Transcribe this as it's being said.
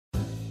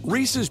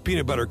Reese's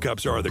peanut butter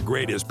cups are the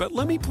greatest, but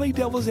let me play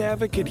devil's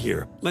advocate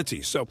here. Let's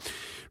see. So,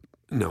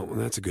 no,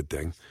 that's a good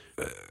thing.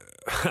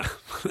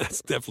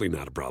 That's definitely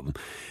not a problem.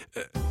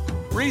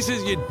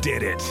 Reese's, you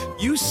did it.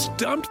 You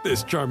stumped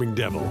this charming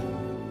devil.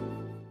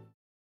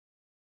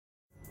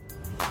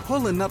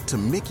 Pulling up to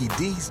Mickey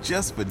D's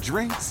just for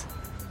drinks?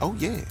 Oh,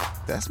 yeah,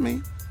 that's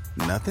me.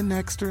 Nothing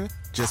extra,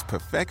 just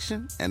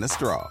perfection and a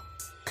straw.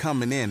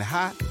 Coming in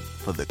hot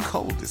for the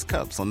coldest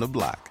cups on the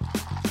block.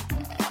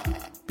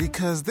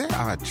 Because there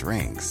are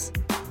drinks.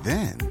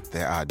 Then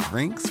there are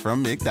drinks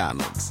from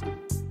McDonald's.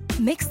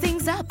 Mix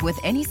things up with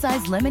any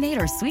size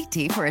lemonade or sweet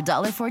tea for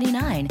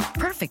 $1.49.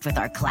 Perfect with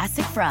our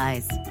classic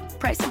fries.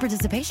 Price and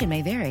participation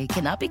may vary.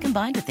 Cannot be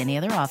combined with any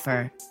other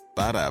offer.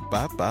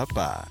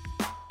 Ba-da-ba-ba-ba.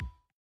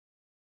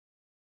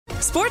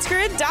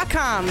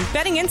 SportsGrid.com.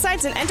 Betting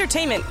insights and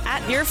entertainment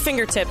at your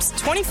fingertips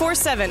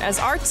 24/7 as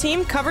our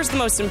team covers the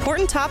most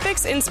important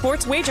topics in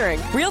sports wagering.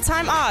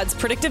 Real-time odds,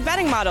 predictive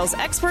betting models,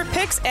 expert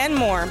picks, and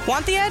more.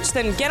 Want the edge?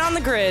 Then get on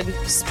the grid.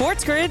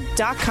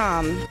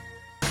 SportsGrid.com.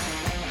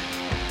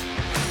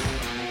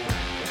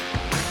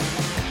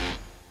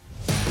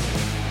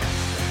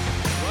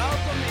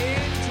 Welcome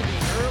into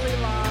the early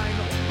line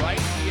right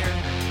here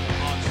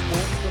on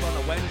SportsGrid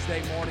on a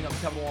Wednesday morning. I'm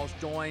Kevin Walsh,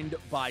 joined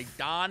by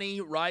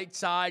Donnie, right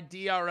side,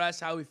 DRS.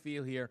 How we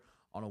feel here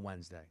on a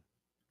Wednesday?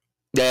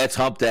 Yeah, it's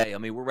hump day. I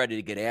mean, we're ready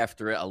to get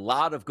after it. A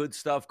lot of good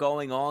stuff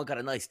going on. Got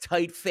a nice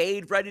tight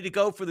fade ready to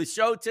go for the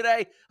show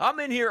today. I'm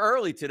in here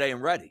early today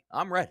and ready.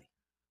 I'm ready.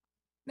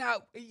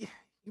 Now, you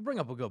bring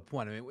up a good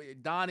point. I mean,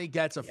 Donnie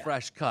gets a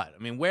fresh cut.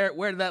 I mean, where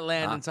did that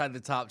land inside the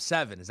top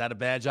 7? Is that a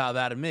bad job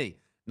out of me,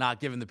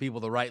 not giving the people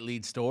the right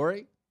lead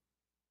story?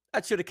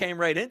 That should have came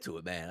right into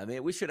it, man. I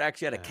mean, we should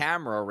actually had a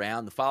camera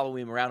around,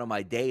 following him around on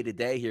my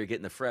day-to-day here,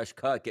 getting the fresh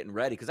cut, getting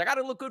ready, because I got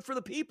to look good for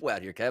the people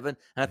out here, Kevin,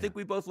 and I think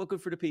we both look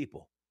good for the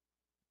people.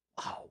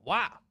 Oh,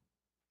 wow.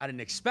 I didn't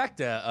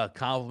expect a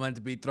compliment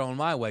to be thrown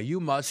my way. You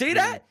must see be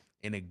that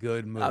in a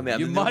good mood. I mean,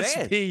 you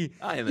must be.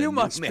 You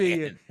must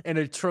be in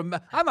a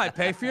tremendous. I might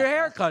pay for your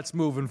haircuts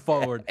moving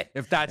forward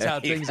if that's how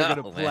things are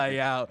going to play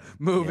out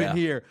moving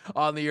here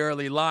on the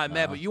early line,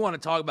 man. But you want to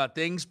talk about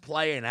things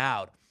playing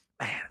out.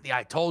 Man, the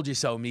I told you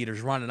so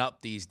meter's running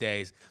up these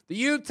days. The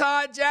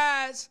Utah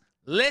Jazz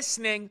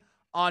listening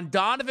on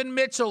Donovan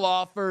Mitchell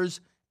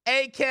offers,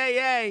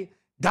 a.k.a.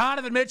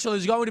 Donovan Mitchell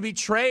is going to be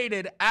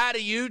traded out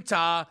of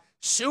Utah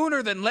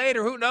sooner than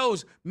later. Who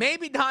knows?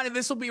 Maybe, Donnie,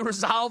 this will be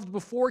resolved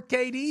before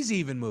KD's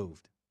even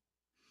moved.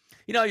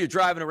 You know, you're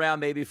driving around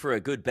maybe for a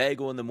good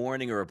bagel in the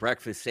morning or a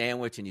breakfast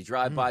sandwich, and you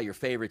drive by your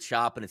favorite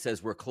shop, and it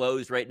says we're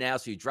closed right now.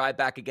 So you drive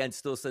back again,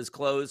 still says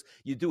closed.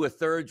 You do a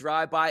third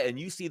drive-by, and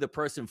you see the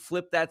person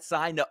flip that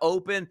sign to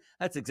open.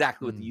 That's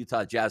exactly what the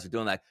Utah Jazz are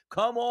doing. Like,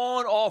 come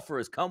on,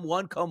 offers. Come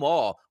one, come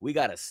all. We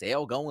got a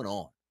sale going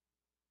on.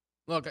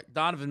 Look,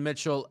 Donovan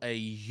Mitchell, a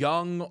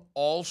young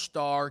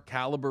all-star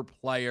caliber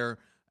player.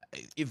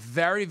 It's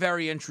very,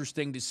 very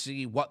interesting to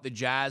see what the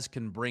Jazz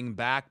can bring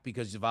back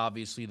because of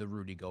obviously the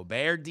Rudy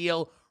Gobert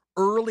deal.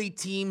 Early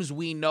teams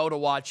we know to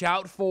watch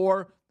out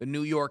for, the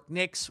New York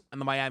Knicks and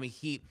the Miami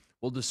Heat.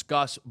 We'll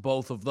discuss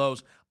both of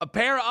those. A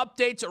pair of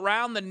updates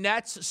around the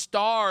Nets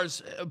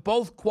stars,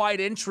 both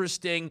quite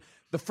interesting.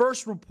 The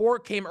first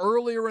report came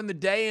earlier in the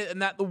day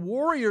and that the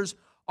Warriors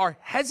are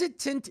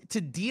hesitant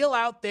to deal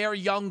out their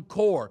young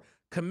core.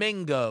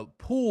 Kuminga,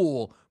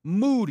 Poole,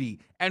 Moody,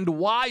 and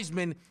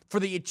Wiseman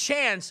for the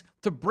chance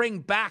to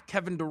bring back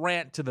Kevin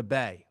Durant to the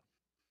Bay.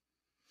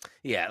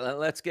 Yeah,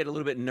 let's get a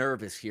little bit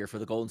nervous here for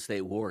the Golden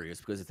State Warriors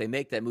because if they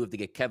make that move to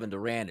get Kevin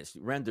Durant, it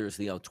renders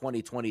the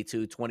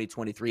 2022,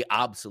 2023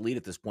 obsolete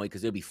at this point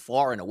because they'll be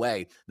far and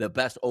away the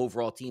best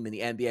overall team in the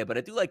NBA. But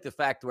I do like the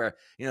fact where,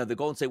 the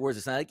Golden State Warriors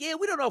are saying, like, yeah,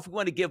 we don't know if we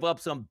want to give up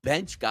some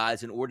bench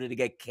guys in order to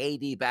get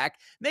KD back.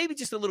 Maybe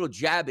just a little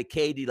jab at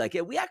KD, like,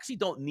 yeah, we actually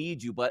don't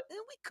need you, but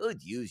we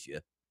could use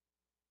you.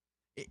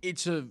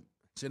 It's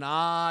an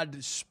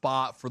odd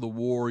spot for the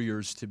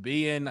Warriors to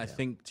be in. I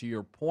think, to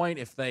your point,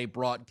 if they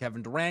brought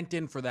Kevin Durant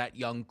in for that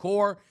young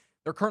core,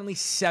 they're currently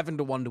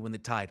 7-1 to win the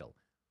title.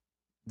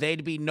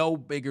 They'd be no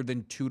bigger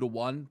than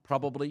 2-1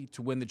 probably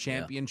to win the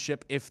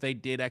championship if they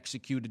did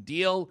execute a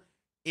deal.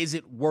 Is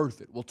it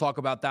worth it? We'll talk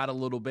about that a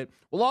little bit.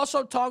 We'll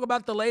also talk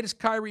about the latest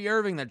Kyrie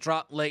Irving that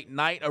dropped late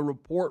night, a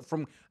report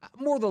from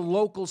more the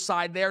local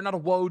side there, not a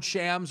Woj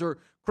Shams or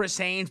Chris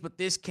Haynes, but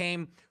this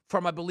came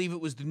from, I believe it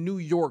was the New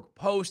York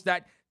Post,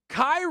 that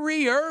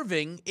Kyrie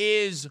Irving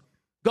is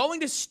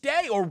going to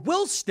stay or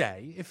will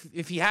stay,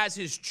 if he has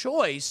his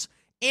choice,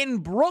 in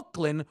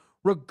Brooklyn,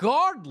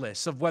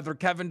 regardless of whether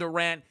Kevin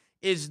Durant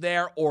is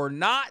there or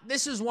not.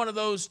 This is one of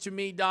those, to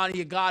me, Donnie,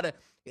 you got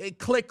to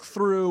click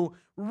through,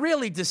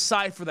 really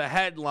decipher the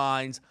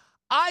headlines.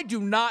 I do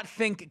not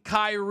think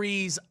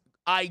Kyrie's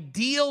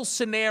ideal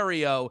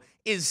scenario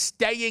is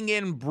staying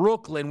in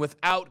Brooklyn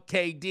without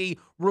KD,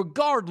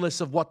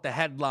 regardless of what the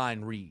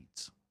headline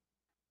reads.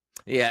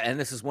 Yeah, and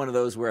this is one of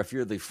those where if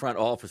you're the front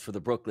office for the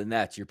Brooklyn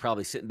Nets, you're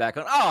probably sitting back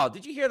on, oh,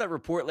 did you hear that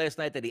report last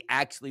night that he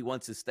actually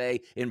wants to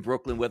stay in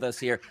Brooklyn with us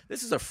here?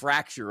 This is a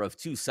fracture of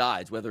two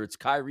sides, whether it's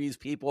Kyrie's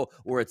people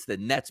or it's the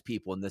Nets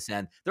people in this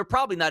end. They're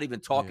probably not even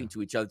talking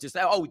to each other. Just,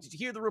 oh, did you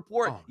hear the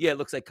report? Oh. Yeah, it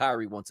looks like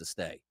Kyrie wants to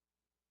stay.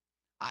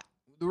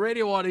 The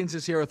radio audience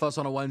is here with us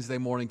on a Wednesday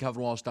morning.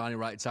 Kevin and Donnie,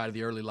 right side of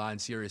the early line,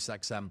 Sirius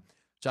XM,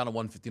 channel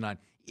 159.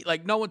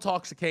 Like, no one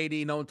talks to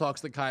KD, no one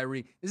talks to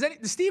Kyrie. Does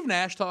Steve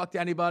Nash talk to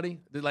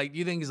anybody? Like,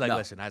 you think he's like, no.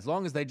 Listen, as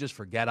long as they just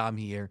forget I'm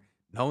here,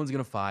 no one's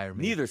gonna fire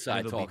me. Neither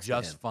side It'll talks be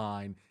just to him.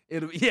 fine.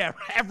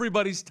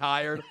 Everybody's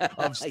tired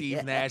of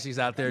Steve Nash. He's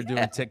out there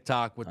doing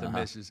TikTok with the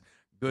misses.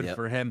 Good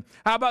for him.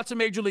 How about some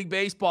Major League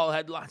Baseball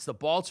headlines? The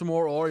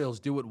Baltimore Orioles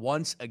do it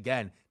once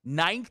again.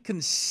 9th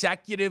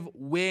consecutive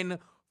win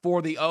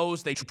for the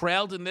O's. They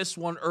trailed in this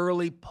one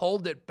early,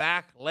 pulled it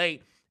back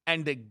late,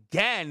 and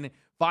again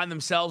find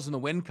themselves in the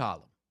win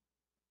column.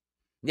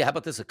 Yeah, how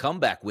about this? A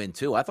comeback win,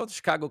 too. I thought the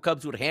Chicago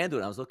Cubs would handle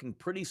it. I was looking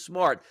pretty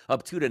smart,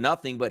 up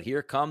 2-0, but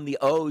here come the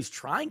O's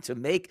trying to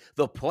make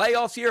the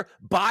playoffs here.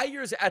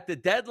 Buyers at the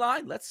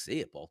deadline. Let's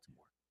see it, Baltimore.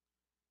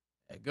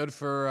 Yeah, good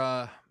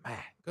for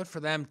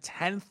them.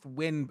 10th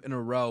win in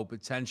a row,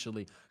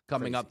 potentially,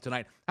 coming up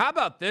tonight. How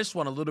about this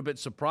one? A little bit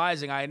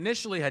surprising. I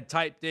initially had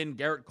typed in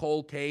Garrett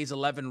Cole, K's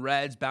 11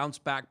 Reds,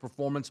 bounce-back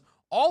performance.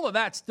 All of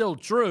that's still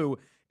true.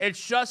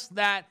 It's just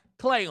that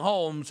Clay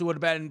Holmes, who would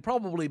have been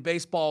probably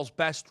baseball's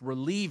best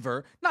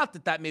reliever, not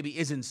that maybe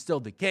isn't still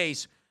the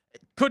case,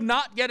 could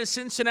not get a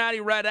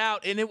Cincinnati Red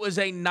out, and it was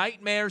a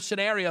nightmare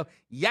scenario.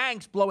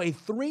 Yanks blow a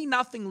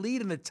 3-0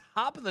 lead in the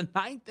top of the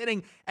 9th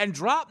inning and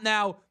drop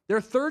now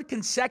their 3rd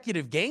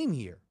consecutive game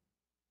here.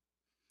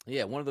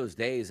 Yeah, one of those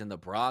days in the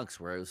Bronx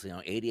where it was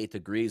 88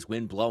 degrees,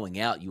 wind blowing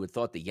out. You would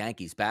thought the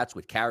Yankees bats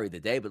would carry the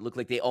day, but it looked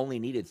like they only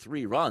needed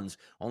 3 runs,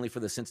 only for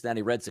the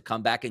Cincinnati Reds to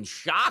come back and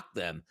shock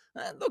them.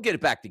 They'll get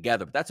it back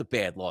together, but that's a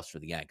bad loss for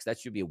the Yanks. That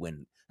should be a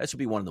win. That should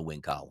be one in the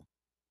win column.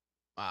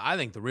 I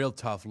think the real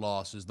tough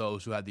loss is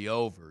those who had the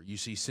over. You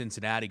see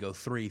Cincinnati go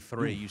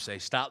 3-3. You say,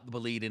 stop the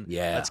bleeding.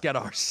 Yeah. Let's get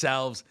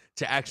ourselves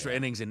to extra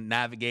innings and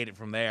navigate it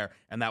from there.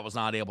 And that was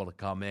not able to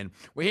come in.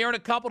 We're hearing a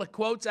couple of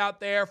quotes out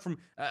there from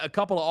a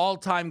couple of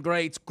all-time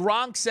greats.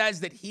 Gronk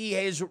says that he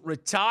is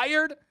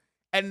retired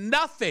and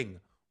nothing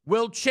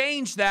will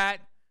change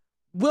that.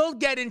 We'll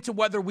get into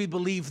whether we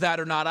believe that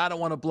or not. I don't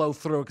want to blow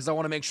through because I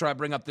want to make sure I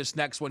bring up this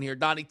next one here.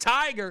 Donnie,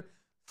 Tiger,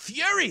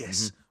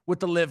 furious with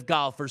the LIV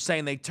golfers,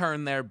 saying they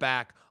turned their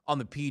back on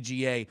the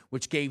PGA,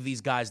 which gave these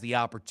guys the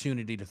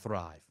opportunity to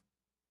thrive.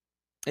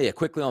 Yeah,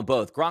 quickly on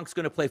both. Gronk's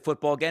going to play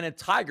football again, and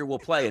Tiger will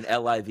play an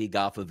LIV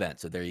golf event.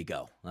 So there you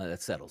go. That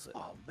settles it.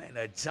 Oh, man,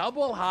 a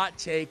double hot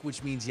take,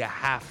 which means you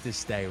have to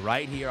stay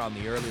right here on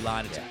the early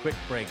line. It's a quick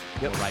break.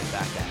 We'll right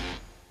back at it.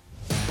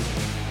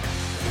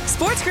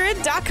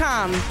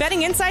 SportsGrid.com.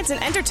 Betting insights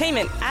and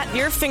entertainment at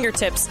your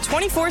fingertips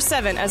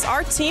 24/7 as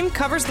our team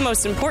covers the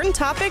most important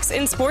topics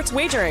in sports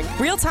wagering.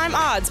 Real-time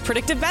odds,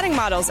 predictive betting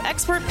models,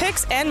 expert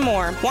picks, and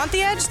more. Want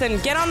the edge?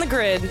 Then get on the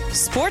grid.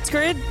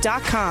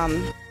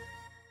 SportsGrid.com.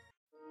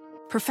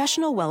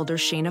 Professional welder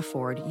Shayna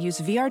Ford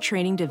used VR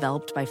training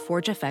developed by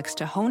ForgeFX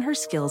to hone her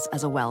skills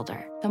as a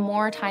welder. The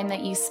more time that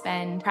you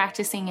spend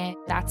practicing it,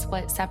 that's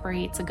what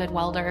separates a good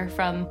welder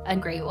from a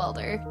great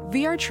welder.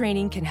 VR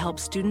training can help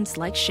students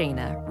like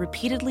Shayna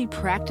repeatedly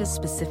practice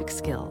specific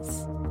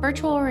skills.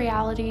 Virtual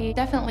reality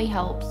definitely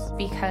helps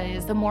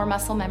because the more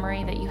muscle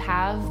memory that you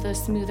have, the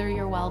smoother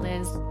your weld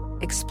is.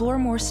 Explore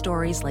more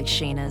stories like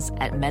Shayna's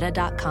at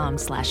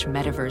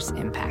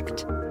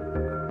meta.com/metaverseimpact.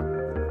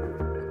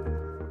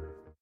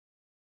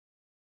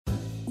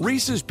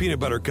 Reese's peanut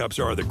butter cups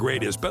are the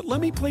greatest, but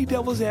let me play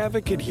devil's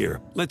advocate here.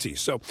 Let's see.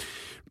 So,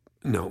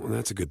 no,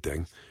 that's a good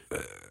thing.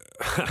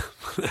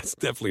 That's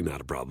definitely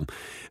not a problem.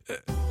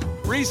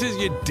 Reese's,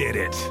 you did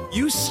it.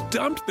 You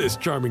stumped this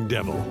charming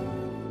devil.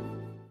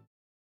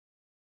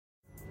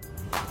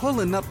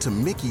 Pulling up to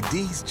Mickey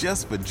D's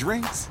just for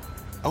drinks?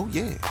 Oh,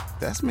 yeah,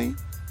 that's me.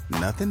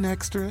 Nothing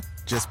extra,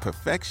 just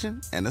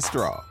perfection and a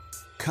straw.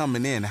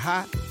 Coming in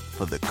hot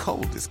for the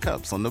coldest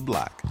cups on the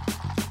block.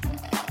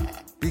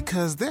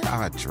 Because there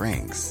are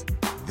drinks.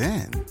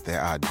 Then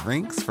there are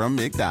drinks from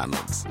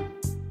McDonald's.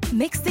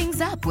 Mix things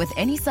up with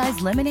any size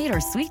lemonade or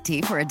sweet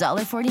tea for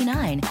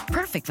 $1.49.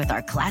 Perfect with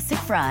our classic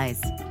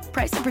fries.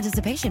 Price and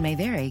participation may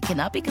vary.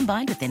 Cannot be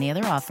combined with any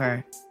other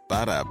offer.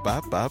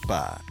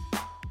 Ba-da-ba-ba-ba.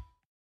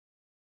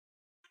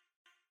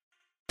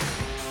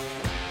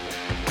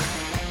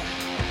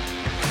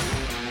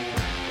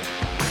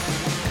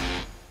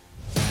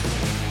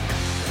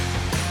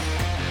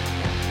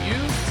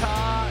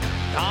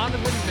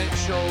 Donovan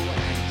Mitchell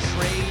and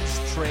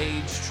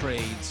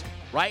trades.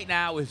 Right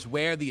now is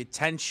where the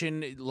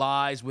attention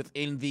lies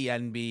within the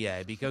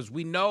NBA because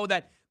we know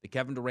that the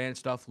Kevin Durant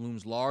stuff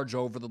looms large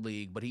over the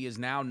league, but he is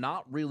now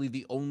not really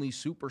the only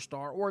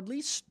superstar or at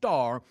least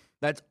star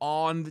that's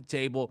on the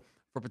table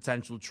for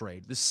potential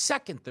trade. The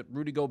second that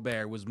Rudy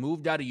Gobert was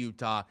moved out of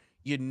Utah,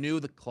 you knew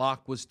the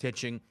clock was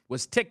ticking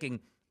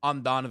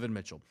on Donovan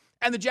Mitchell.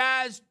 And the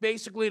Jazz,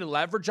 basically, to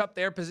leverage up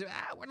their position,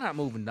 we're not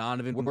moving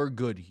Donovan. We're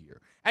good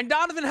here. And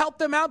Donovan helped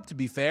them out, to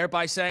be fair,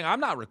 by saying, I'm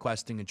not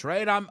requesting a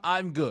trade.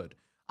 I'm good.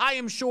 I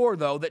am sure,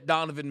 though, that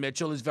Donovan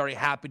Mitchell is very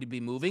happy to be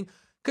moving,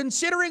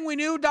 considering we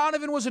knew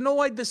Donovan was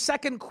annoyed the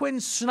second Quinn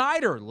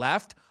Snyder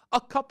left a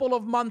couple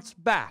of months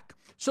back.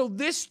 So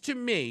this, to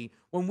me,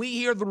 when we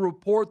hear the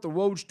report, the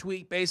Woj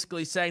tweet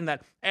basically saying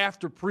that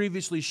after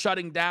previously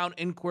shutting down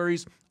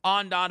inquiries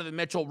on Donovan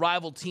Mitchell,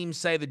 rival teams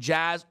say the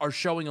Jazz are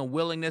showing a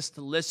willingness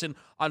to listen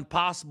on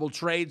possible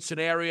trade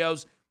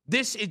scenarios.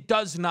 It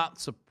does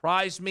not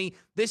surprise me.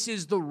 This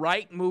is the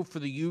right move for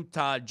the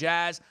Utah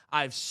Jazz.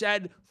 I've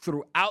said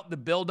throughout the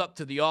buildup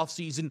to the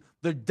offseason,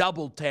 the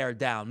double tear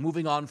down,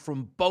 moving on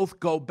from both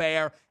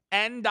Gobert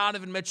and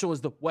Donovan Mitchell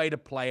is the way to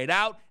play it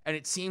out, and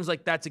it seems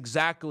like that's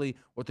exactly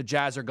what the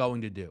Jazz are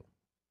going to do.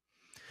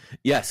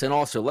 Yes, and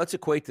also let's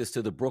equate this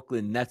to the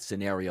Brooklyn Nets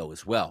scenario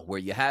as well, where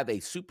you have a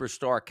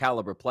superstar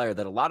caliber player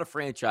that a lot of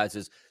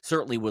franchises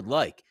certainly would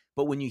like.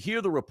 But when you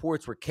hear the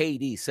reports where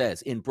KD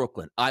says in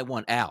Brooklyn, I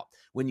want out,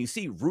 when you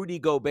see Rudy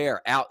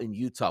Gobert out in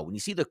Utah, when you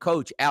see the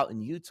coach out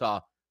in Utah,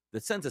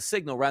 that sends a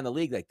signal around the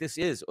league like this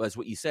is, as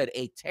what you said,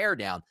 a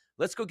teardown.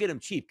 Let's go get him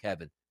cheap,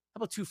 Kevin. How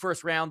about 2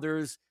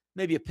 first-rounders,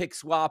 maybe a pick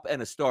swap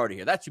and a starter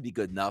here? That should be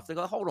good enough. They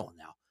go, hold on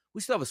now. We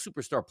still have a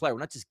superstar player.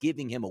 We're not just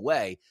giving him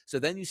away. So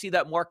then you see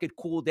that market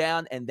cool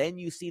down, and then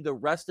you see the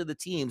rest of the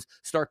teams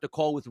start to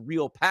call with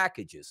real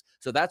packages.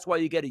 So that's why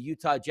you get a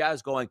Utah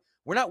Jazz going,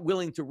 we're not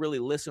willing to really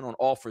listen on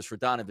offers for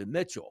Donovan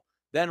Mitchell.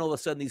 Then all of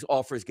a sudden these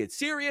offers get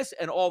serious,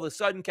 and all of a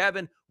sudden,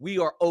 Kevin, we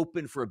are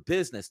open for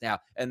business now.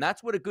 And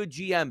that's what a good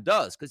GM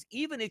does, because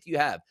even if you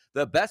have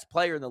the best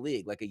player in the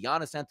league, like a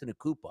Giannis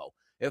Antetokounmpo,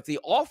 if the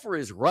offer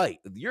is right,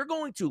 you're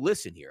going to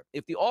listen here.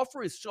 If the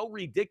offer is so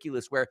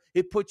ridiculous where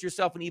it puts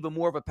yourself in even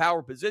more of a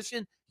power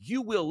position,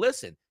 you will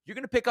listen. You're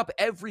going to pick up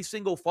every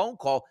single phone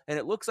call, and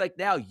it looks like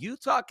now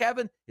Utah,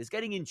 Kevin, is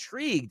getting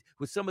intrigued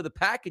with some of the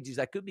packages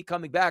that could be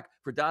coming back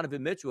for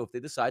Donovan Mitchell if they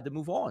decide to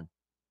move on.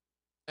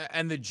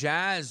 And the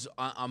Jazz,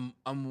 I'm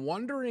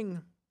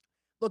wondering,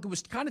 look, it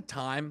was kind of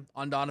time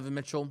on Donovan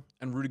Mitchell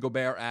and Rudy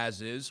Gobert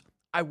as is.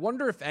 I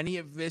wonder if any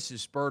of this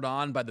is spurred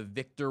on by the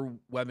Victor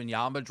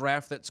Wembanyama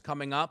draft that's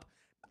coming up.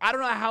 I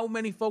don't know how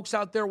many folks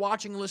out there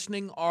watching,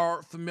 listening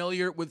are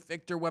familiar with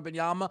Victor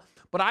Wembanyama,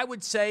 but I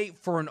would say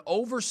for an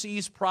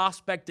overseas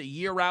prospect a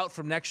year out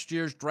from next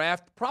year's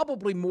draft,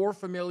 probably more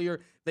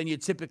familiar than you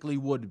typically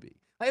would be.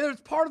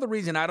 There's part of the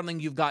reason I don't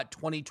think you've got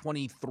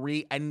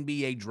 2023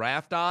 NBA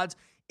draft odds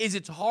is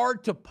it's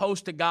hard to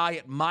post a guy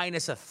at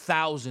minus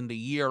 1,000 a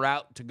year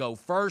out to go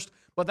first,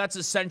 but that's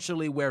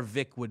essentially where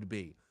Vic would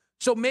be.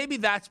 So maybe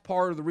that's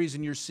part of the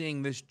reason you're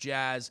seeing this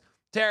Jazz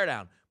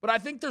teardown. But I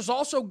think there's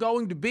also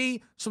going to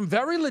be some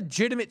very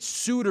legitimate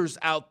suitors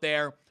out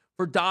there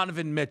for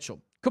Donovan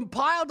Mitchell.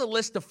 Compiled a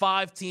list of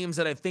 5 teams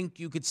that I think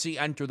you could see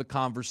enter the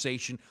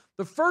conversation.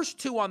 The first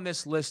 2 on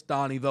this list,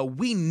 Donnie, though,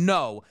 we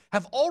know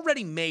have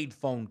already made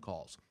phone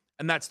calls.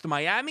 And that's the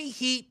Miami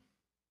Heat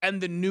and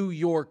the New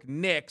York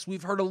Knicks.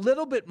 We've heard a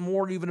little bit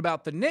more even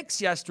about the Knicks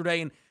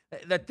yesterday, and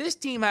that this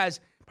team has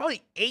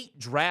probably 8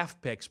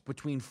 draft picks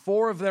between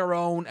 4 of their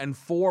own and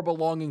 4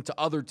 belonging to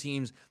other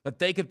teams that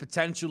they could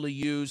potentially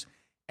use.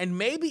 And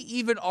maybe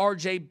even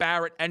R.J.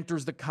 Barrett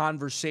enters the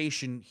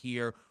conversation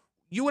here.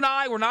 You and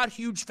I were not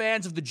huge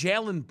fans of the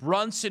Jalen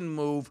Brunson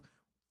move.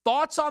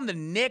 Thoughts on the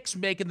Knicks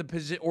making the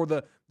position or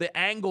the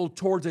angle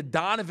towards a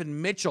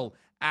Donovan Mitchell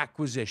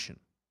acquisition?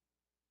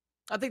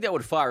 I think that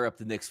would fire up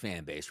the Knicks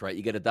fan base, right?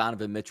 You get a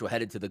Donovan Mitchell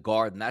headed to the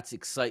Garden. That's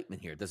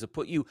excitement here. Does it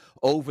put you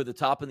over the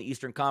top in the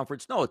Eastern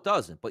Conference? No, it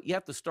doesn't. But you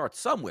have to start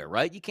somewhere,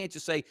 right? You can't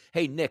just say,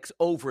 hey, Knicks,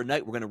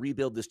 overnight, we're going to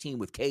rebuild this team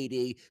with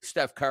KD,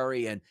 Steph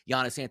Curry, and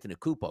Giannis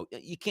Antetokounmpo.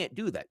 You can't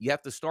do that. You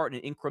have to start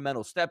in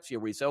incremental steps here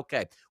where you say,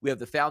 okay, we have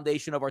the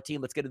foundation of our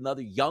team. Let's get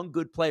another young,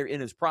 good player in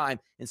his prime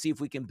and see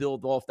if we can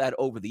build off that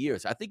over the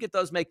years. I think it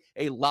does make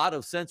a lot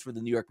of sense for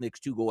the New York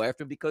Knicks to go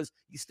after him because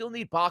you still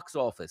need box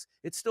office.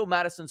 It's still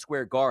Madison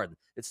Square Garden.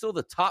 It's still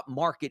the top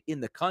market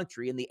in the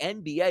country, and the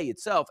NBA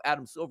itself,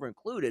 Adam Silver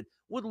included,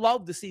 would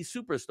love to see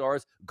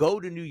superstars go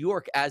to New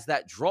York as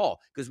that draw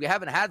because we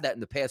haven't had that in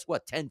the past,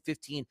 10,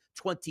 15,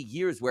 20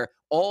 years where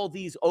all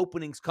these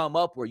openings come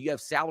up where you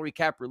have salary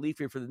cap relief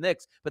here for the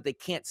Knicks, but they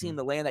can't seem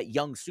to land that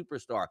young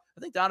superstar.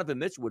 I think Donovan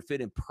Mitchell would fit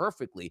in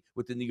perfectly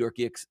with the New York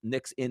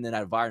Knicks in that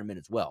environment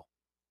as well.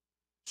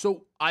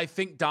 So I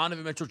think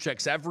Donovan Mitchell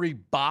checks every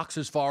box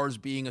as far as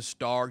being a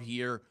star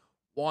here.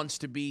 Wants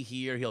to be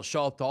here. He'll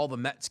show up to all the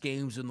Mets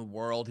games in the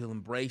world. He'll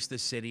embrace the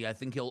city. I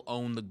think he'll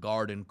own the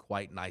Garden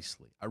quite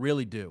nicely. I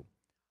really do.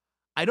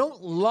 I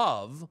don't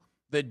love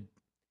the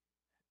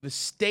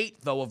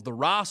state, though, of the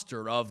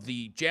roster of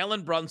the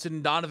Jalen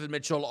Brunson, Donovan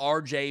Mitchell,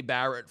 R.J.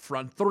 Barrett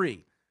front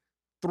 3.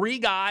 3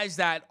 guys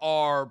that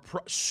are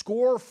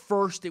score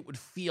first, it would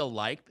feel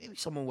like. Maybe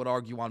someone would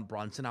argue on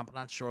Brunson. I'm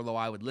not sure, though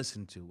I would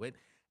listen to it.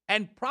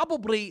 And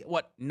probably,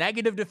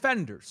 negative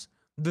defenders.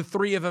 The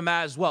 3 of them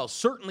as well.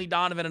 Certainly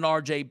Donovan and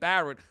R.J.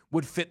 Barrett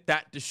would fit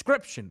that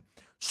description.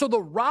 So the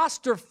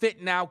roster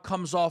fit now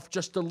comes off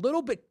just a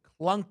little bit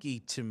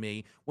clunky to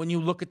me when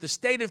you look at the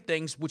state of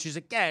things, which is,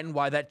 again,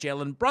 why that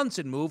Jalen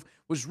Brunson move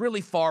was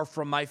really far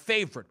from my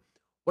favorite.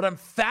 What I'm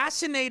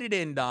fascinated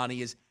in,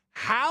 Donnie, is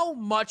how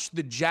much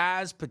the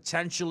Jazz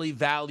potentially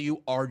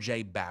value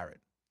R.J. Barrett.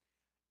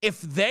 If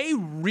they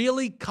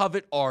really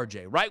covet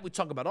RJ, right? We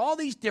talk about all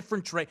these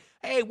different trades.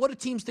 Hey, what do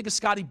teams think of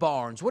Scotty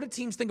Barnes? What do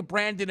teams think of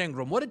Brandon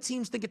Ingram? What do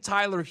teams think of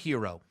Tyler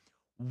Hero?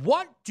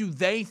 What do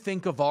they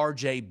think of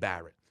RJ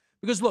Barrett?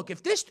 Because look,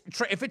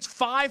 if it's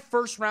 5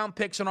 first-round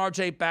picks on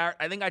RJ Barrett,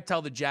 I think I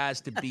tell the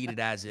Jazz to beat it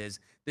as is.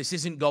 This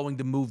isn't going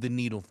to move the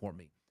needle for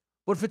me.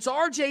 But if it's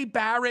RJ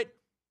Barrett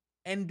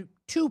and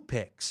 2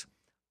 picks,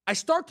 I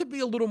start to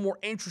be a little more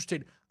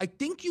interested. I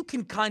think you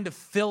can kind of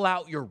fill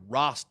out your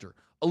roster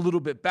a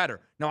little bit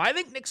better. Now, I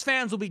think Knicks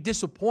fans will be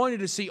disappointed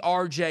to see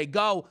RJ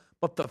go,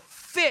 but the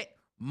fit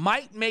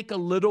might make a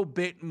little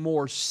bit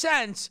more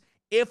sense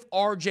if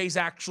RJ's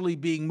actually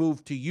being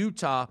moved to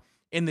Utah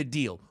in the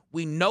deal.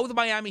 We know the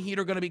Miami Heat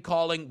are going to be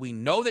calling. We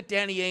know that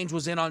Danny Ainge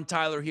was in on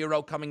Tyler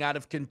Hero coming out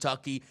of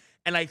Kentucky.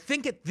 And I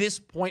think at this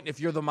point, if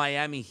you're the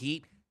Miami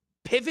Heat,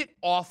 pivot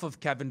off of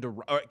Kevin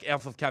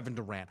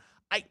Durant.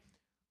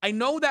 I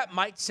know that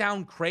might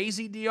sound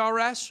crazy,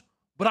 DRS,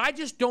 but I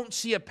just don't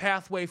see a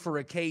pathway for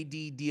a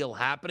KD deal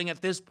happening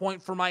at this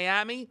point for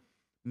Miami.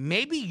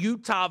 Maybe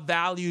Utah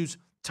values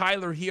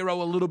Tyler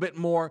Hero a little bit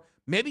more.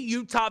 Maybe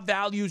Utah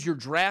values your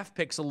draft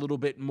picks a little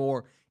bit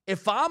more.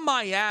 If I'm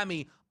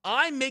Miami,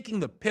 I'm making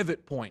the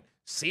pivot point.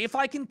 See if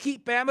I can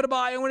keep Bam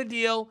Adebayo in a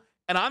deal,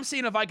 and I'm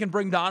seeing if I can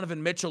bring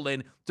Donovan Mitchell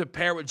in to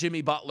pair with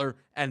Jimmy Butler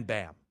and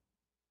Bam.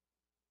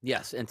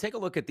 Yes, and take a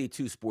look at the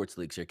 2 sports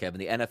leagues here, Kevin,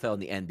 the NFL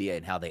and the NBA,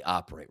 and how they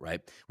operate, right?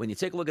 When you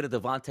take a look at a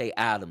Devontae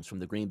Adams from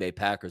the Green Bay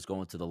Packers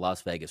going to the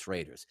Las Vegas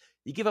Raiders,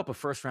 you give up a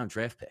first-round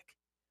draft pick.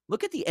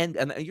 Look at the end,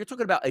 and you're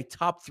talking about a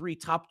top 3,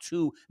 top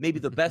 2, maybe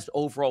the best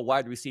overall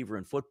wide receiver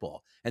in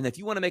football. And if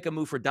you want to make a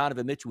move for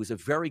Donovan Mitchell, who's a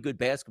very good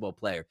basketball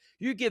player,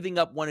 you're giving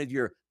up one of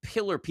your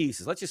pillar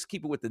pieces. Let's just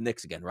keep it with the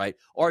Knicks again, right?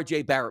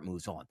 R.J. Barrett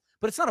moves on.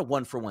 But it's not a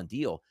 1-for-1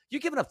 deal.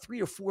 You're giving up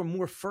 3 or 4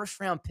 more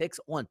first-round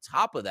picks on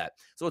top of that.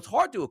 So it's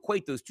hard to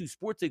equate those 2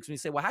 sports leagues when you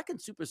say, well, how can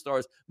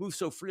superstars move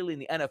so freely in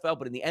the NFL,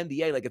 but in the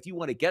NBA, like if you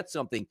want to get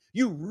something,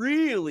 you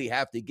really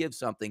have to give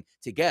something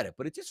to get it.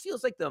 But it just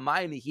feels like the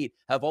Miami Heat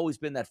have always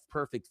been that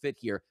perfect fit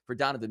here for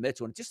Donovan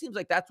Mitchell. And it just seems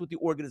like that's what the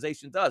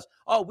organization does.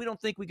 Oh, we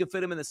don't think we can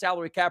fit him in the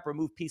salary cap or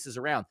move pieces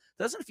around.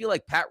 Doesn't it feel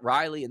like Pat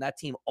Riley and that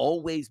team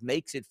always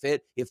makes it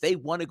fit? If they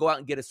want to go out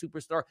and get a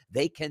superstar,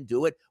 they can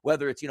do it.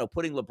 Whether it's,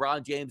 putting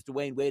LeBron James,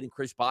 Dwayne Wade, and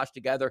Chris Bosh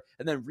together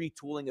and then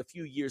retooling a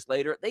few years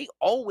later, they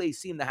always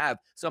seem to have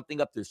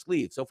something up their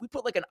sleeve. So if we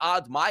put like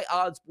my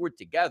odds board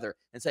together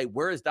and say,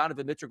 where is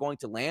Donovan Mitchell going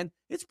to land?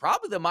 It's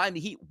probably the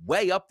Miami Heat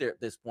way up there at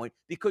this point,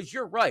 because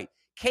you're right.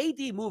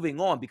 KD moving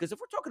on, because if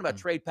we're talking about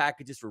trade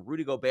packages for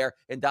Rudy Gobert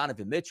and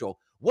Donovan Mitchell,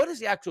 what is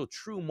the actual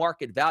true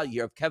market value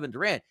here of Kevin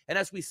Durant? And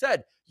as we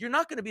said, you're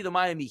not going to be the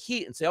Miami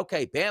Heat and say,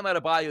 okay, Bam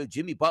Adebayo,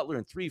 Jimmy Butler,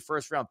 and 3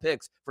 first-round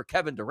picks for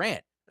Kevin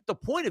Durant. The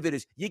point of it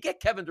is you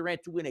get Kevin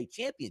Durant to win a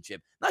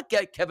championship, not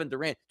get Kevin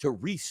Durant to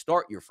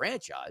restart your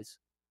franchise.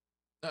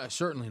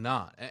 Certainly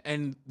not.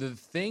 And the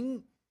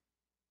thing,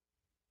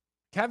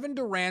 Kevin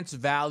Durant's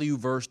value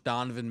versus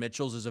Donovan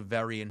Mitchell's is a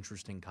very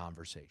interesting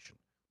conversation.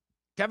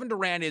 Kevin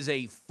Durant is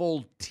a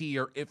full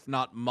tier, if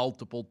not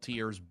multiple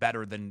tiers,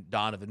 better than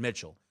Donovan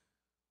Mitchell.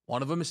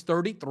 One of them is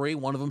 33,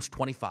 one of them is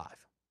 25.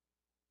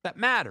 That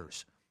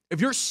matters.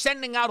 If you're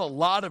sending out a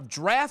lot of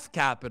draft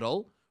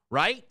capital,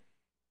 right,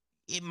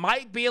 it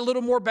might be a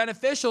little more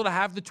beneficial to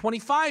have the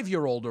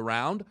 25-year-old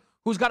around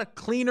who's got a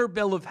cleaner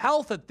bill of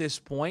health at this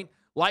point,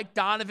 like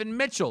Donovan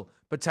Mitchell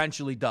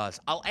potentially does.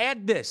 I'll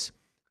add this.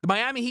 The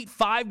Miami Heat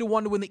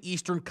 5-1 to win the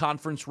Eastern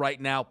Conference right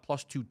now,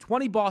 plus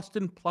 220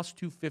 Boston, plus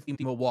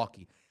 250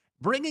 Milwaukee.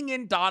 Bringing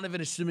in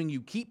Donovan, assuming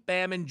you keep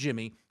Bam and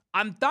Jimmy,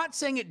 I'm not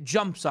saying it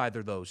jumps either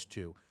of those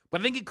two,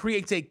 but I think it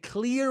creates a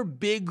clear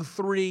big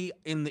 3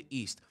 in the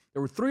East.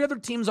 There were 3 other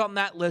teams on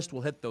that list.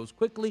 We'll hit those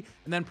quickly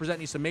and then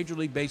present you some Major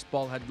League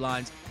Baseball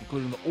headlines,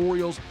 including the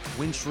Orioles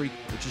win streak,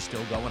 which is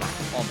still going on.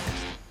 Almost.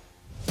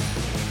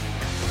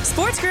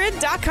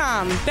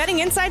 SportsGrid.com. Betting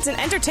insights and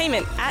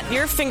entertainment at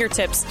your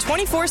fingertips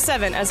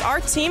 24/7 as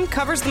our team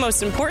covers the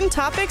most important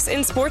topics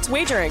in sports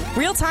wagering.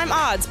 Real-time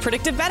odds,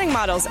 predictive betting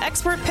models,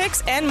 expert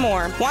picks, and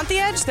more. Want the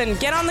edge? Then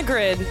get on the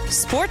grid.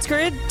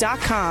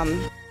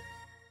 SportsGrid.com.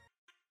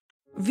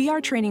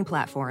 VR training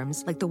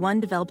platforms, like the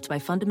one developed by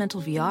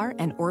Fundamental VR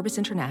and Orbis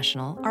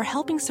International, are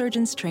helping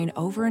surgeons train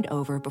over and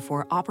over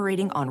before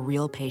operating on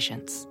real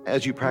patients.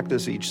 As you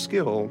practice each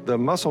skill, the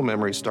muscle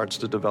memory starts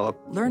to develop.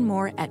 Learn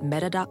more at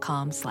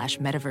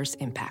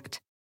meta.com/metaverseimpact.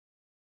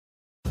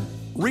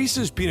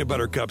 Reese's peanut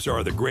butter cups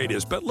are the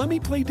greatest, but let me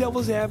play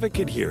devil's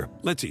advocate here.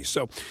 Let's see.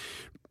 So,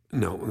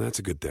 no, that's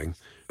a good thing.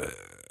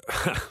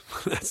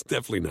 That's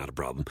definitely not a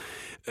problem.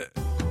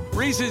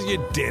 Reese's,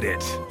 you did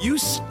it. You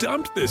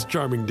stumped this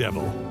charming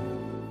devil.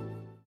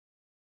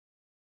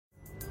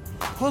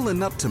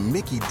 Pulling up to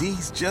Mickey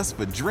D's just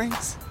for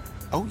drinks?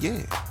 Oh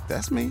yeah,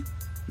 that's me.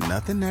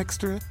 Nothing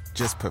extra,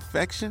 just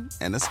perfection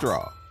and a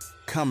straw.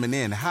 Coming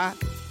in hot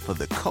for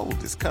the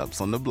coldest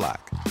cups on the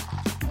block.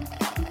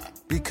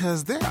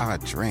 Because there are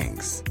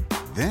drinks.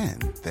 Then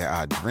there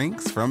are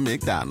drinks from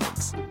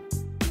McDonald's.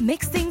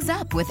 Mix things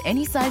up with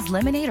any size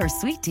lemonade or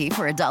sweet tea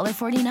for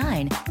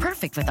 $1.49.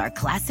 Perfect with our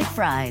classic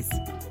fries.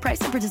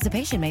 Price and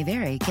participation may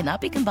vary. Cannot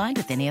be combined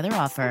with any other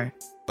offer.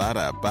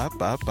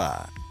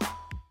 Ba-da-ba-ba-ba.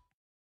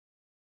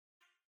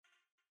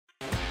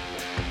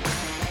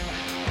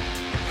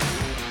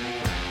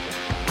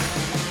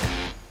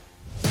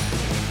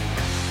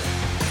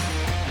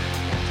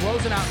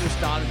 Closing out this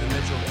Donovan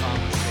Mitchell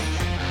conversation,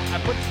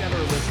 I put together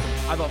a list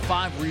of, I thought,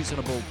 5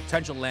 reasonable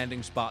potential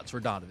landing spots for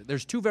Donovan.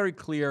 There's 2 very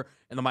clear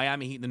in the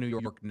Miami Heat and the New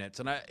York Knicks.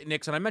 And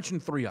I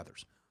mentioned 3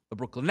 others. The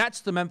Brooklyn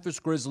Nets, the Memphis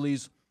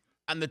Grizzlies,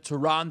 and the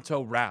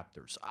Toronto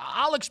Raptors.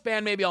 I'll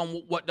expand maybe on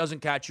what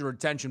doesn't catch your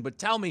attention, but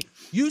tell me,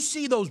 you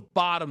see those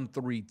bottom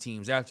 3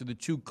 teams after the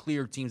 2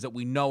 clear teams that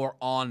we know are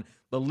on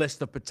the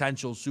list of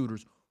potential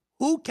suitors.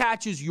 Who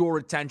catches your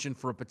attention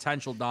for a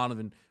potential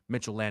Donovan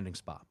Mitchell landing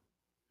spot?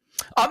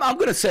 I'm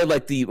going to say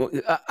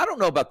I don't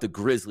know about the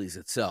Grizzlies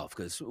itself,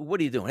 because what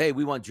are you doing? Hey,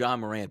 we want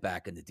John Morant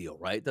back in the deal,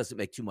 right? It doesn't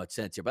make too much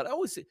sense here. But I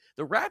always say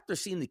the Raptors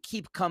seem to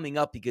keep coming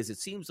up because it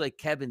seems like,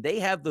 Kevin,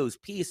 they have those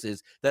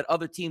pieces that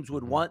other teams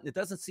would want. And it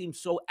doesn't seem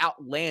so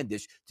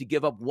outlandish to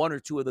give up 1 or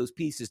 2 of those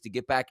pieces to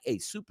get back a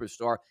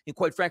superstar. And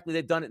quite frankly,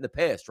 they've done it in the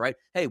past, right?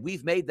 Hey,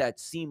 we've made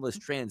that seamless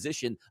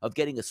transition of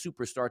getting a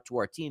superstar to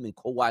our team in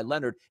Kawhi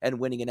Leonard and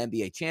winning an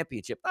NBA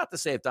championship. Not to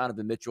say if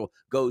Donovan Mitchell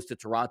goes to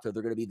Toronto,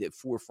 they're going to be the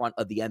forefront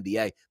of the NBA.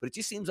 But it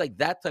just seems like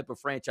that type of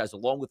franchise,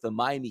 along with the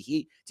Miami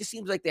Heat, just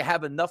seems like they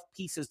have enough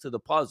pieces to the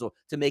puzzle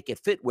to make it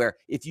fit, where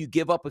if you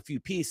give up a few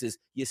pieces,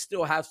 you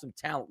still have some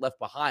talent left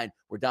behind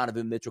where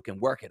Donovan Mitchell can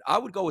work it. I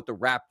would go with the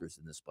Raptors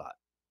in this spot.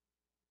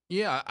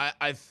 Yeah,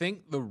 I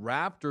think the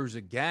Raptors,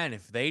 again,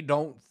 if they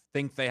don't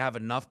think they have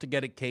enough to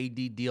get a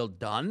KD deal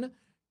done,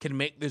 can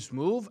make this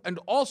move. And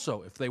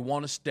also, if they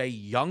want to stay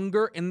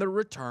younger in the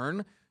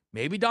return,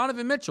 maybe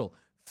Donovan Mitchell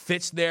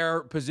fits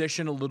their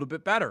position a little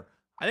bit better.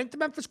 I think the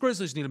Memphis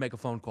Grizzlies need to make a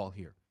phone call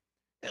here.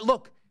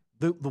 Look,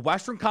 the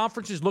Western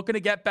Conference is looking to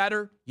get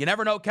better. You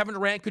never know. Kevin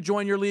Durant could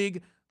join your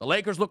league. The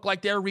Lakers look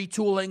like they're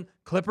retooling.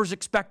 Clippers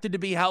expected to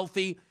be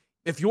healthy.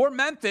 If you're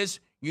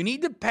Memphis, you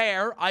need to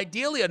pair,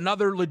 ideally,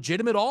 another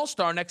legitimate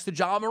all-star next to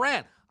John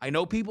Morant. I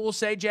know people will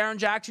say Jaren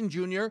Jackson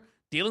Jr.,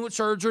 dealing with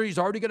surgery. He's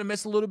already going to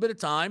miss a little bit of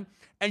time.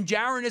 And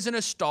Jaren isn't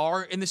a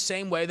star in the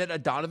same way that a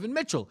Donovan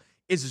Mitchell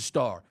is a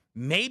star.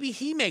 Maybe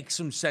he makes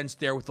some sense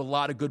there with a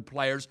lot of good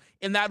players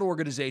in that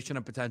organization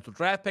and potential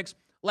draft picks.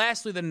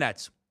 Lastly, the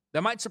Nets.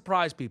 That might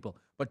surprise people,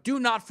 but do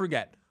not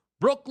forget,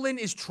 Brooklyn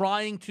is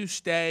trying to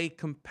stay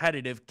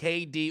competitive,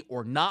 KD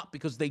or not,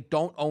 because they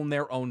don't own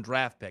their own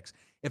draft picks.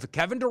 If a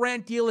Kevin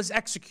Durant deal is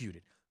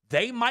executed,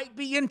 they might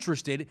be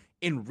interested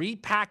in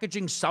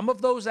repackaging some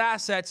of those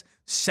assets,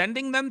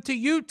 sending them to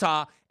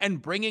Utah,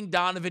 and bringing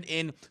Donovan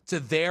in to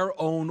their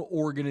own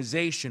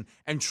organization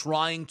and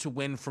trying to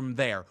win from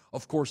there.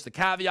 Of course, the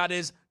caveat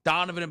is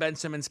Donovan and Ben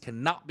Simmons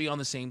cannot be on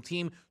the same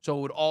team, so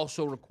it would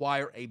also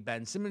require a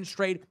Ben Simmons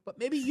trade. But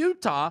maybe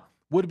Utah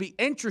would be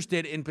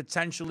interested in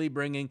potentially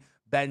bringing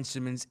Ben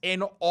Simmons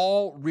in.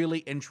 All really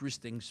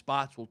interesting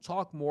spots. We'll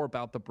talk more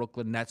about the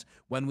Brooklyn Nets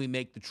when we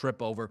make the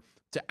trip over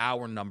to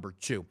hour number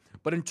 2.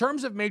 But in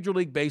terms of Major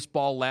League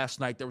Baseball last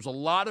night, there was a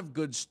lot of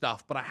good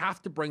stuff, but I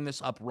have to bring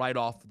this up right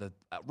off of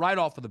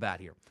the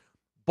bat here.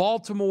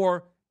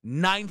 Baltimore,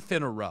 9th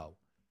in a row.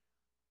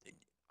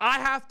 I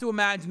have to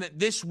imagine that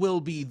this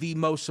will be the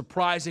most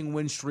surprising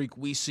win streak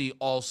we see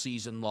all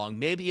season long.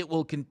 Maybe it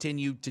will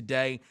continue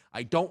today.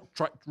 I don't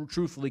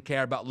truthfully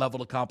care about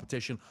level of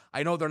competition.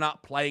 I know they're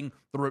not playing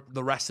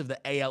the rest of the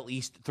AL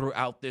East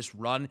throughout this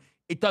run.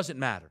 It doesn't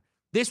matter.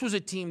 This was a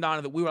team,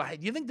 Donna, that we were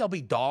like, do you think they'll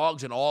be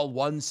dogs in all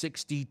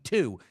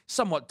 162?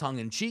 Somewhat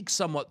tongue-in-cheek,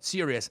 somewhat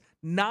serious.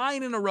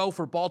 9 in a row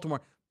for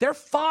Baltimore. They're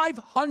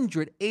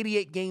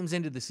 588 games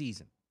into the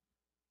season.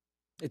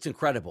 It's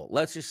incredible.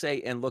 Let's just say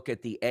and look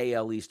at the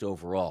AL East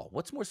overall.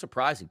 What's more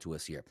surprising to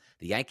us here?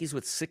 The Yankees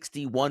with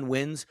 61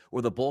 wins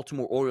or the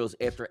Baltimore Orioles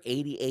after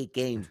 88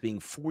 games being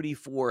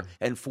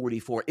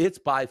 44-44? It's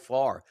by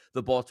far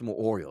the Baltimore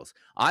Orioles.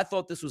 I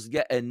thought this was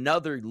yet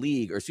another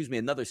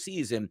another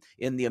season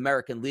in the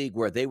American League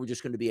where they were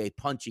just going to be a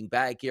punching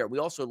bag here. We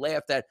also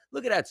laughed at,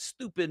 look at that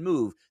stupid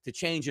move to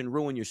change and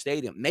ruin your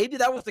stadium. Maybe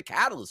that was the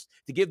catalyst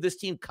to give this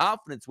team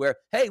confidence where,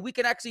 hey, we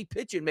can actually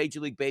pitch in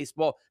Major League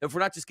Baseball if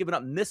we're not just giving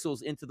up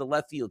missiles into the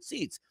left field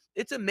seats.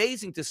 It's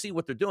amazing to see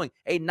what they're doing.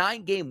 A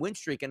 9-game win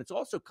streak, and it's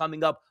also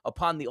coming up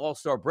upon the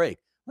All-Star break.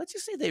 Let's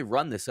just say they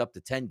run this up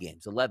to 10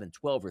 games, 11,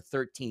 12, or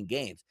 13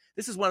 games.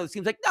 This is one of those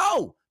teams like,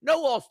 no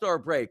All-Star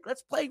break.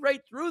 Let's play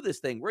right through this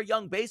thing. We're a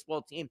young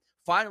baseball team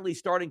finally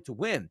starting to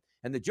win.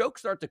 And the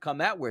jokes start to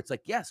come out where it's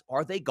like, yes,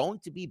 are they going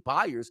to be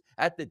buyers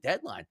at the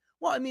deadline?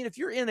 Well, I mean, if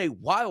you're in a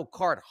wild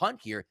card hunt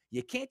here,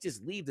 you can't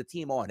just leave the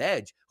team on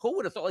edge. Who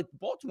would have thought, like, the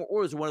Baltimore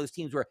Orioles are one of those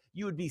teams where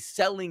you would be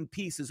selling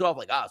pieces off,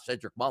 like,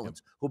 Cedric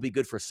Mullins, who'll be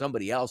good for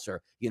somebody else,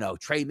 or,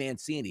 Trey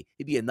Mancini.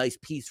 He'd be a nice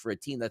piece for a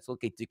team that's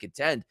looking to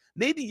contend.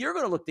 Maybe you're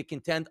going to look to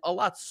contend a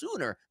lot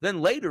sooner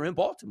than later in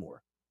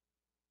Baltimore.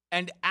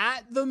 And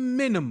at the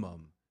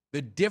minimum,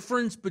 the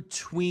difference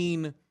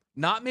between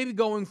not maybe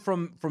going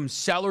from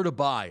seller to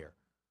buyer,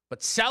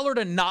 but seller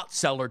to not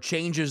seller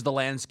changes the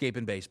landscape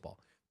in baseball.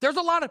 There's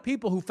a lot of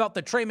people who felt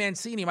that Trey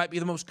Mancini might be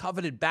the most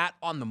coveted bat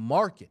on the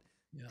market.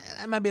 Yeah.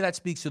 And maybe that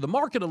speaks to the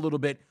market a little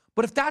bit.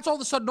 But if that's all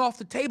of a sudden off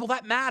the table,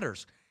 that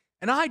matters.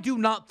 And I do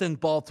not think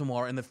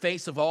Baltimore, in the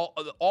face of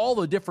all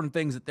the different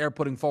things that they're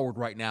putting forward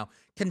right now,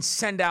 can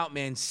send out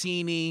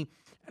Mancini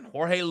and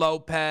Jorge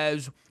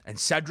Lopez and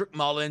Cedric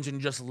Mullins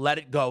and just let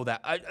it go.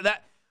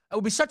 That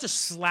would be such a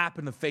slap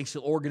in the face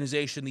of the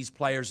organization, these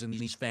players, and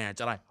these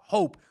fans. And I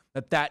hope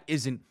that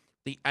isn't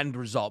the end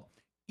result.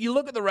 You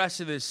look at the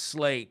rest of this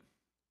slate,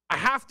 I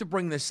have to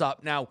bring this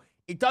up. Now,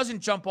 it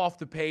doesn't jump off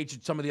the page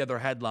at some of the other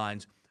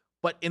headlines,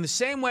 but in the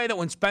same way that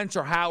when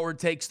Spencer Howard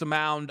takes the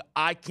mound,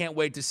 I can't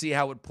wait to see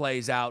how it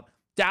plays out.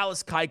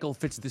 Dallas Keuchel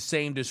fits the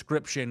same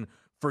description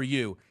for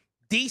you.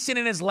 Decent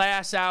in his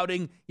last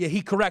outing. Yeah,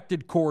 he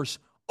corrected course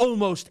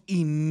almost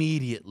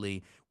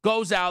immediately.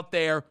 Goes out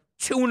there,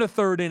 2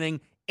 1/3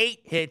 inning, 8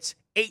 hits,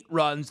 8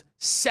 runs,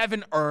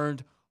 7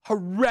 earned.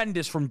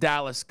 Horrendous from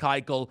Dallas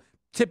Keuchel.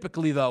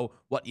 Typically, though,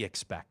 what you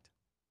expect.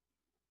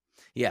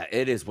 Yeah,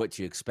 it is what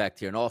you expect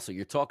here. And also,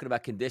 you're talking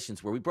about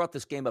conditions where we brought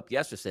this game up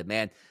yesterday, said,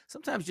 man,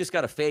 sometimes you just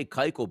got to fade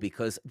Keuchel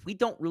because we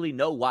don't really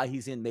know why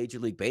he's in Major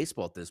League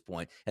Baseball at this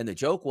point. And the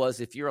joke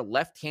was, if you're a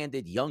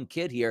left-handed young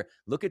kid here,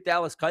 look at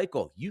Dallas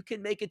Keuchel. You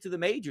can make it to the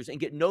majors and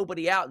get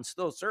nobody out and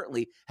still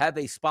certainly have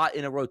a spot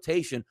in a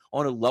rotation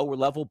on a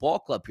lower-level ball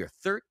club here.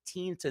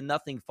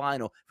 13-0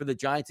 final for the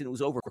Giants, and it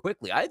was over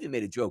quickly. I even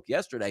made a joke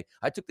yesterday.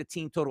 I took the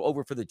team total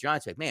over for the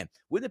Giants. Like, man,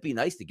 wouldn't it be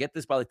nice to get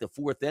this by like the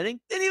 4th inning?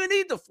 Didn't even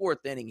need the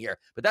 4th inning here.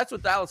 But that's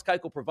what Dallas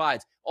Keuchel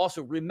provides.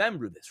 Also,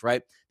 remember this,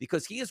 right?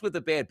 Because he is with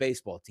a bad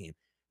baseball team.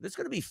 There's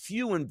going to be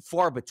few and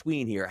far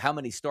between here how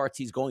many starts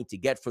he's going to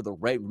get for the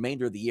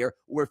remainder of the year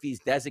or if he's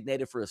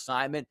designated for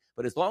assignment.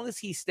 But as long as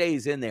he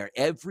stays in there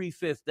every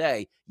 5th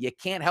day, you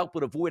can't help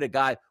but avoid a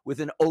guy with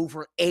an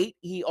over 8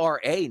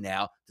 ERA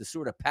now to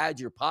sort of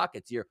pad your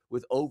pockets here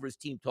with overs,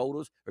 team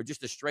totals, or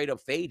just a straight-up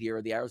fade here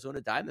of the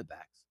Arizona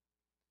Diamondbacks.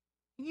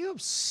 You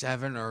have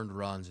 7 earned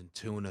runs in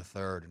 2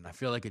 1/3, and I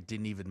feel like it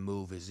didn't even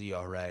move his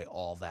ERA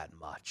all that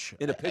much.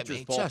 In a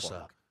pitcher's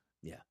ballpark.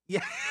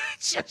 Yeah,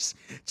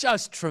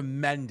 just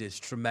tremendous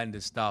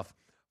stuff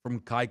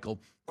from Keuchel.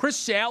 Chris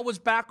Sale was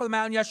back on the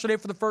mound yesterday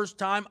for the first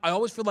time. I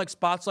always feel like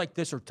spots like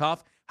this are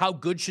tough. How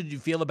good should you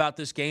feel about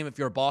this game if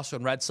you're a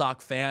Boston Red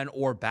Sox fan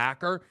or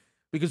backer?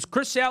 Because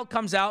Chris Sale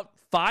comes out,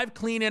 5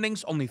 clean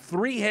innings, only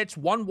 3 hits,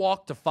 1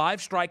 walk to 5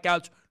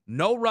 strikeouts,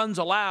 no runs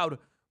allowed,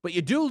 but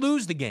you do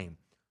lose the game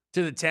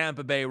to the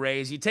Tampa Bay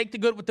Rays. You take the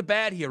good with the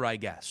bad here, I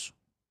guess.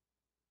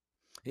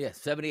 Yeah,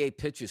 78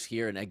 pitches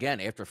here. And again,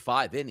 after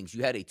 5 innings,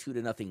 you had a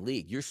 2-0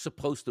 lead. You're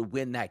supposed to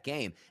win that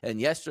game. And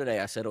yesterday,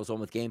 I said I was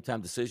on with Game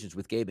Time Decisions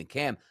with Gabe and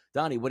Cam.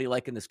 Donnie, what do you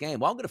like in this game?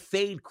 Well, I'm going to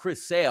fade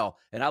Chris Sale,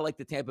 and I like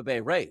the Tampa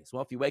Bay Rays.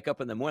 Well, if you wake up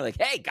in the morning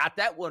like, hey, got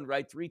that one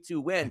right,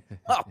 3-2 win.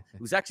 Well,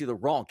 it was actually the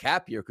wrong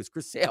cap here because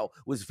Chris Sale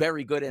was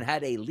very good and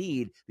had a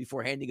lead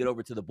before handing it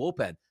over to the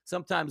bullpen.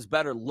 Sometimes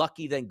better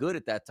lucky than good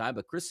at that time,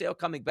 but Chris Sale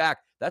coming back,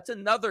 that's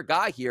another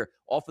guy here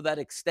off of that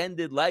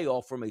extended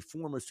layoff from a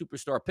former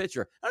superstar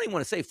pitcher. I don't even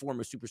want to say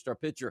former superstar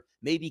pitcher.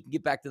 Maybe he can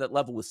get back to that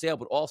level with Sale,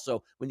 but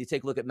also when you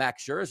take a look at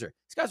Max Scherzer,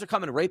 these guys are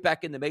coming right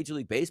back into Major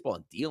League Baseball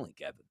and dealing,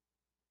 Kevin.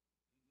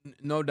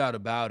 No doubt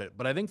about it.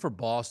 But I think for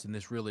Boston,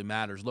 this really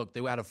matters. Look,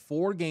 they had a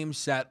 4-game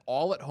set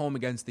all at home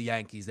against the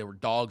Yankees. They were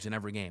dogs in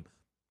every game.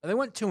 And they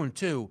went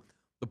 2-2.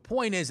 The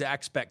point is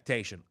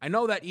expectation. I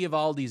know that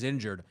Eovaldi's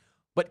injured,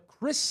 but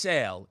Chris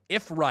Sale,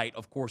 if right,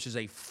 of course, is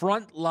a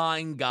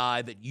frontline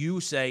guy that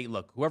you say,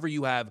 look, whoever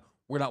you have,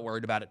 we're not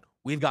worried about it.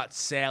 We've got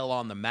Sale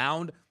on the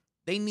mound.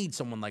 They need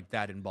someone like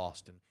that in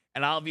Boston.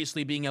 And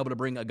obviously being able to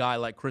bring a guy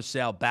like Chris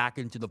Sale back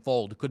into the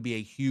fold could be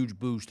a huge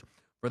boost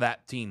for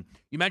that team.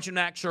 You mentioned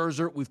Max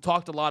Scherzer. We've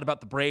talked a lot about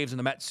the Braves and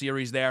the Mets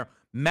series there.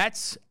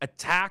 Mets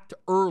attacked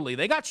early.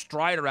 They got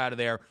Strider out of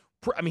there.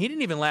 I mean, he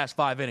didn't even last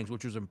 5 innings,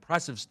 which was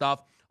impressive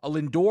stuff. A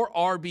Lindor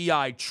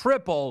RBI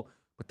triple,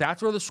 but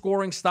that's where the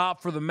scoring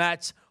stopped for the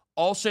Mets.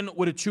 Olsen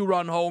with a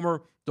 2-run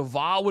homer,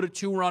 Duvall with a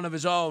 2-run of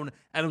his own,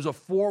 and it was a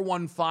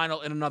 4-1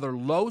 final in another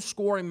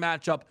low-scoring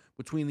matchup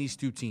between these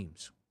two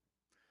teams.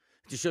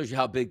 Just shows you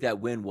how big that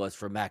win was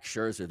for Max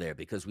Scherzer there,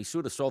 because we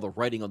sort of saw the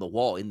writing on the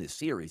wall in this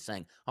series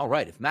saying, all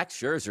right, if Max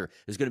Scherzer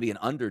is going to be an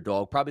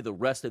underdog, probably the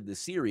rest of the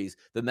series,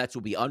 the Mets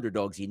will be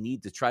underdogs. You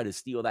need to try to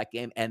steal that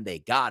game, and they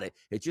got it.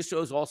 It just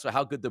shows also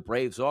how good the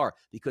Braves are,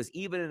 because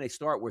even in a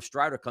start where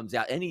Strider comes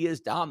out, and he is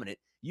dominant,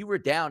 you were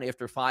down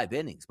after 5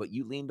 innings, but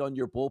you leaned on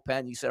your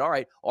bullpen. You said, all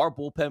right, our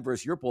bullpen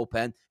versus your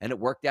bullpen, and it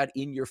worked out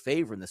in your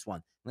favor in this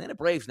one. Atlanta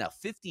Braves now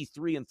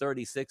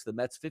 53-36. The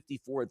Mets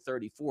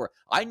 54-34.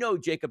 I know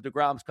Jacob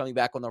deGrom's coming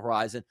back on the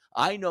horizon.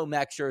 I know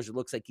Max Scherzer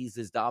looks like he's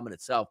his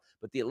dominant self,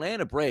 but the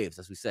Atlanta Braves,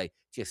 as we say,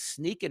 just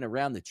sneaking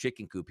around the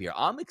chicken coop here.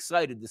 I'm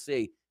excited to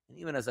see, and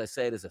even as I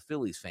say it as a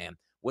Phillies fan,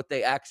 what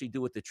they actually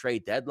do at the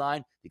trade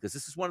deadline, because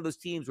this is one of those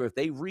teams where if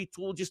they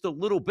retool just a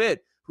little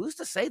bit, who's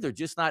to say they're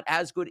just not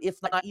as good,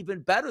 if not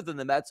even better than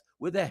the Mets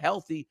with a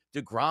healthy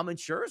DeGrom and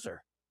Scherzer?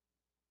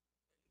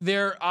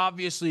 They're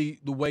obviously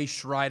the way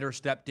Strider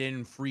stepped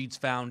in, Fried's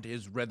found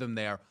his rhythm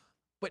there.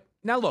 But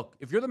now look,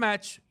 if you're the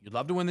Mets, you'd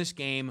love to win this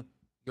game.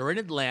 You're in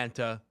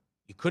Atlanta.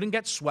 You couldn't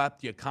get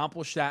swept. You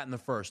accomplished that in the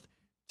first.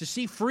 To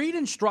see Fried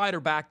and Strider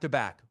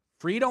back-to-back,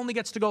 Fried only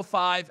gets to go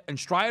 5, and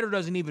Strider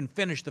doesn't even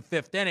finish the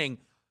 5th inning.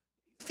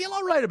 Feel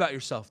all right about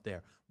yourself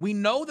there. We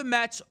know the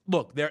Mets,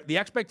 look, the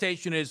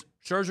expectation is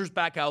Scherzer's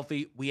back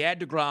healthy. We add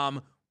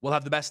DeGrom. We'll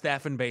have the best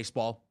staff in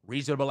baseball.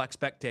 Reasonable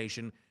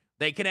expectation.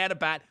 They can add a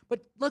bat.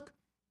 But look,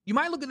 you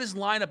might look at this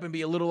lineup and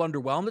be a little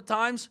underwhelmed at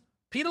times.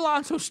 Pete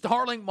Alonso,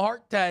 Starling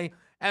Marte,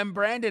 and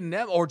Brandon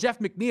Nimmo, or Jeff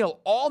McNeil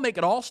all make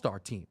an all-star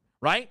team,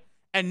 right?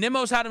 And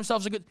Nimmo's had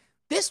himself a good...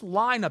 This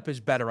lineup is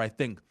better, I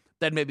think,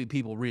 than maybe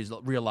people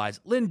realize.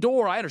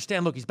 Lindor, I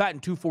understand, look, he's batting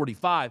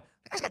 .245.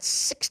 The guy's got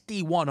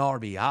 61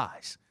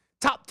 RBIs.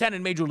 Top 10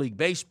 in Major League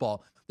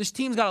Baseball. This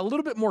team's got a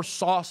little bit more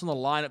sauce in the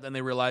lineup than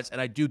they realize, and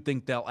I do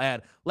think they'll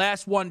add.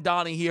 Last one,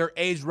 Donnie here.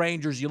 A's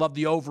Rangers, you love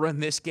the over in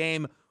this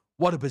game.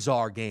 What a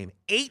bizarre game.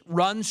 8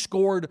 runs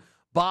scored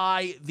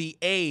by the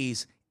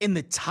A's in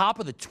the top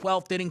of the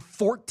 12th inning,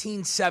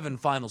 14-7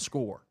 final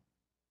score.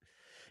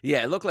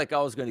 Yeah, it looked like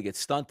I was going to get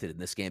stunted in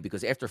this game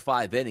because after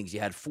 5 innings, you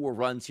had 4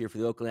 runs here for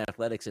the Oakland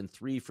Athletics and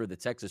 3 for the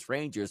Texas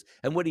Rangers.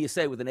 And what do you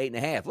say with an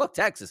 8.5? Look,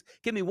 Texas,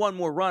 give me one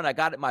more run. I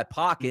got it in my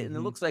pocket. And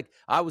it looks like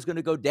I was going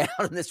to go down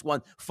in this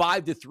one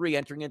 5-3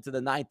 entering into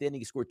the 9th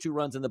inning. He scored 2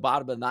 runs in the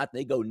bottom of the 9th.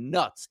 They go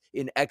nuts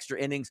in extra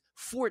innings,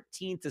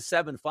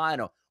 14-7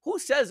 final. Who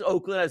says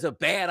Oakland has a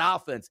bad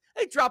offense?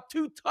 They dropped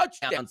 2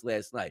 touchdowns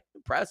last night.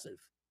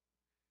 Impressive.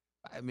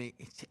 I mean,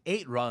 it's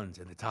 8 runs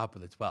in the top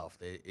of the 12th.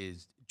 It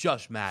is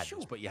just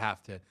madness, but you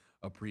have to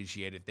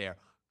appreciate it there.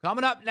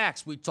 Coming up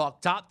next, we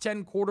talked top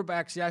 10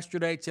 quarterbacks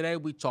yesterday. Today,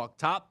 we talked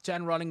top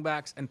 10 running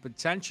backs and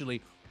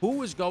potentially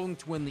who is going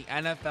to win the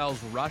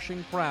NFL's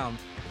rushing crown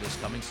for this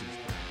coming season.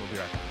 We'll be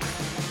right back.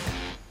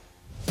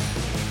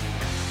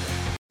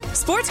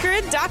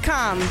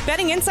 SportsGrid.com.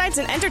 Betting insights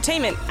and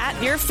entertainment at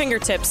your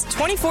fingertips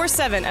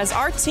 24/7 as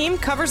our team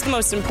covers the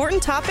most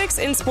important topics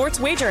in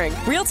sports wagering.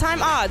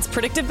 Real-time odds,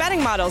 predictive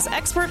betting models,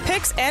 expert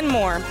picks, and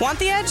more. Want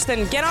the edge?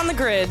 Then get on the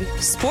grid.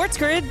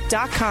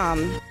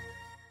 SportsGrid.com.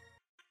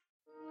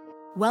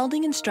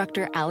 Welding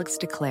instructor Alex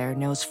DeClaire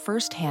knows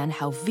firsthand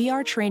how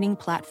VR training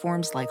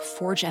platforms like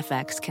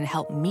ForgeFX can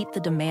help meet the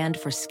demand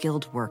for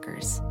skilled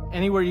workers.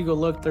 Anywhere you go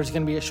look, there's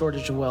going to be a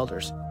shortage of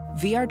welders.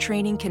 VR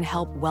training can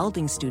help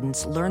welding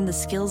students learn the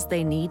skills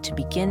they need to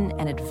begin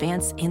and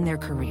advance in their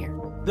career.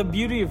 The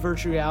beauty of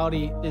virtual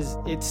reality is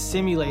it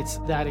simulates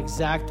that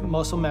exact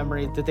muscle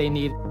memory that they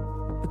need.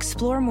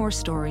 Explore more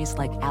stories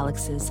like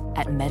Alex's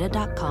at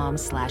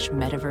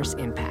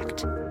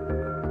meta.com/metaverseimpact.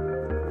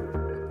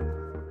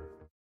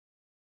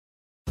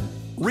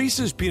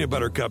 Reese's peanut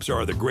butter cups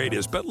are the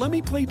greatest, but let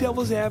me play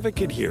devil's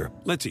advocate here.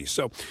 Let's see.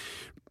 So,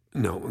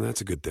 no, that's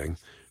a good thing.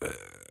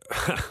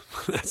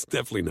 That's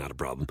definitely not a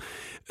problem.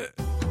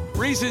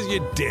 Reese's,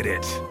 you did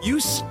it. You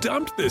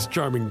stumped this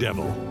charming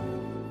devil.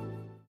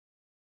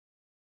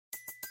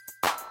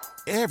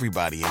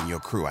 Everybody in your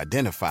crew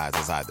identifies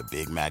as either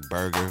Big Mac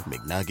Burger,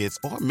 McNuggets,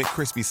 or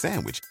McCrispy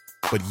Sandwich.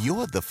 But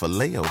you're the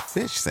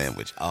Filet-O-Fish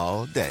Sandwich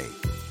all day.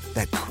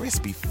 That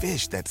crispy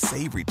fish, that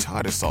savory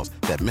tartar sauce,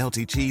 that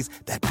melty cheese,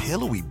 that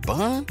pillowy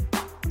bun.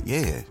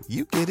 Yeah,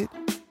 you get it.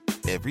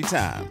 Every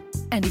time.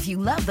 And if you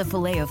love the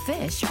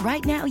Filet-O-Fish,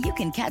 right now you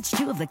can catch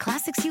 2 of the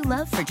classics you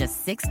love for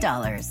just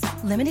 $6.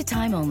 Limited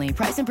time only.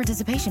 Price and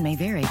participation may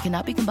vary.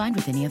 Cannot be combined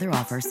with any other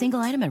offer. Single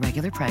item at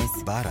regular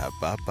price.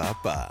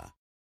 Ba-da-ba-ba-ba.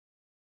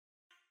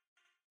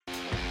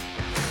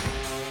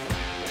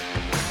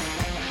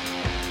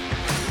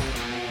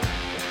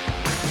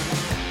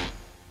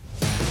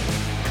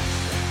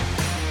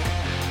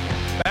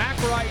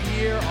 Back right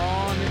here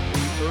on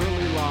the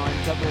early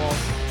line. Kevin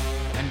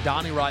and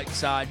Donnie right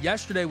side.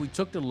 Yesterday, we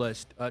took a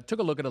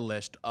look at a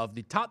list of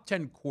the top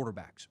 10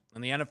 quarterbacks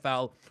in the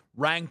NFL,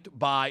 ranked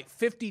by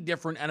 50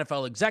 different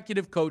NFL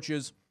executive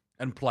coaches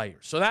and players.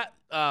 So that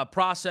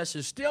process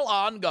is still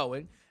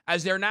ongoing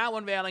as they're now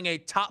unveiling a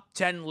top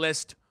 10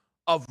 list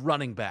of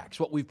running backs.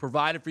 What we've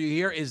provided for you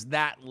here is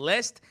that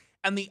list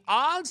and the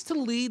odds to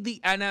lead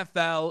the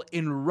NFL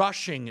in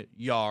rushing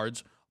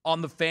yards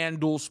on the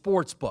FanDuel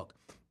Sportsbook.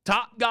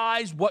 Top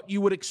guys, what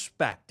you would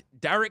expect.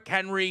 Derrick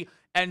Henry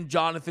and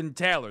Jonathan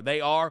Taylor.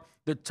 They are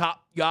the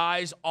top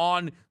guys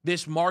on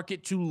this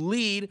market to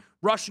lead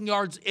rushing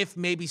yards, if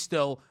maybe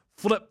still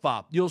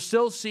flip-flop. You'll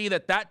still see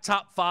that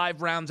top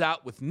 5 rounds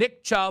out with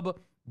Nick Chubb,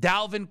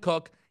 Dalvin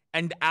Cook,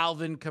 and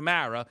Alvin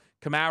Kamara.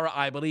 Kamara,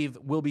 I believe,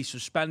 will be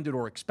suspended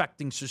or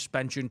expecting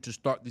suspension to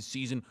start the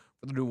season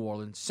for the New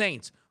Orleans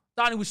Saints.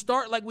 Donnie, we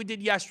start like we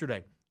did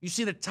yesterday. You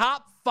see the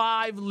top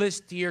 5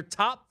 list here,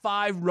 top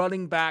 5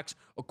 running backs,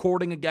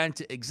 according again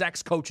to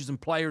execs, coaches, and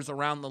players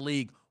around the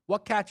league.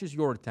 What catches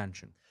your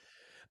attention?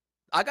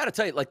 I got to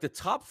tell you, like the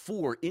top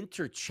four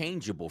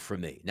interchangeable for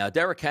me. Now,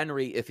 Derrick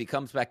Henry, if he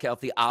comes back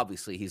healthy,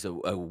 obviously he's a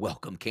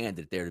welcome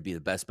candidate there to be the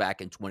best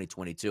back in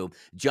 2022.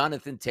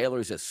 Jonathan Taylor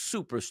is a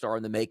superstar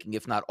in the making,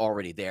 if not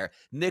already there.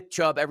 Nick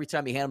Chubb, every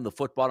time you hand him the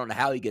football, I don't know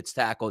how he gets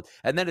tackled.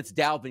 And then it's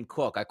Dalvin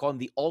Cook. I call him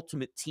the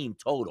ultimate team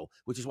total,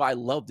 which is why I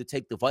love to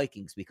take the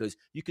Vikings, because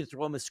you can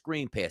throw him a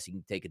screen pass, you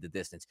can take it the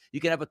distance. You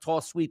can have a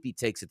toss sweep, he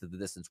takes it to the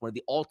distance. One of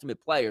the ultimate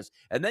players.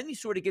 And then you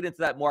sort of get into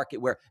that market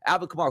where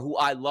Alvin Kamara, who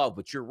I love,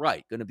 but you're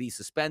right, going to be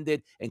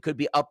suspended and could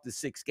be up to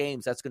 6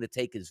 games. That's going to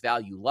take his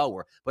value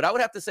lower. But I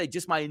would have to say,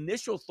 just my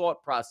initial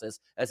thought process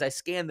as I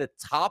scan the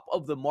top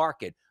of the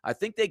market, I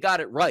think they got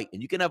it right.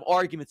 And you can have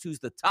arguments who's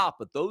the top,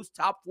 but those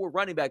top 4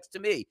 running backs, to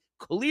me,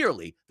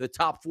 clearly the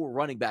top 4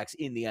 running backs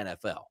in the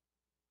NFL.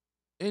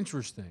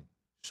 Interesting.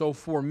 So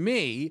for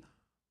me,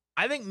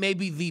 I think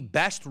maybe the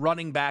best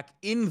running back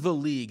in the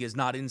league is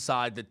not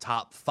inside the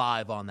top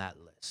 5 on that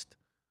list.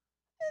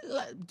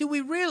 Do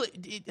we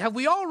really, have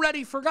we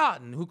already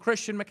forgotten who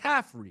Christian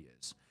McCaffrey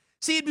is?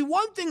 See, it'd be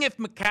one thing if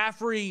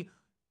McCaffrey,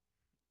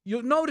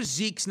 you'll notice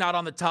Zeke's not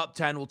on the top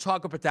 10. We'll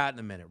talk about that in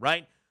a minute,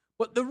 right?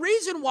 But the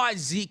reason why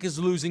Zeke is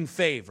losing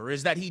favor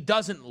is that he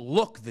doesn't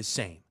look the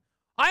same.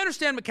 I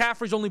understand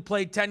McCaffrey's only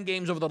played 10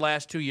 games over the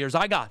last 2 years.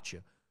 I got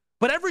you.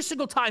 But every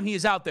single time he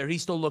is out there, he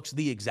still looks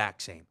the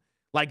exact same.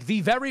 Like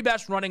the very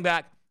best running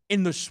back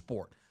in the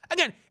sport.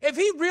 Again, if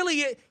he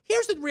really is,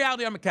 here's the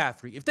reality on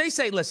McCaffrey. If they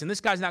say, listen,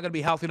 this guy's not going to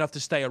be healthy enough to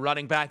stay a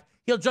running back,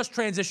 he'll just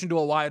transition to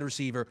a wide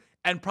receiver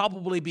and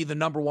probably be the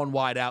number 1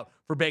 wideout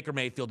for Baker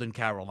Mayfield in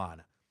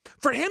Carolina.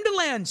 For him to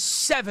land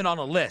 7 on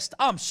a list,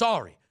 I'm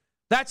sorry.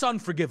 That's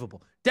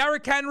unforgivable.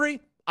 Derrick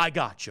Henry, I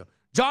got you.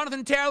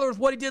 Jonathan Taylor is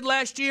what he did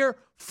last year,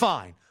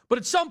 fine. But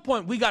at some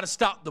point, we got to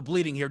stop the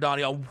bleeding here,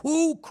 Donnie, on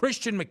who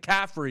Christian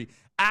McCaffrey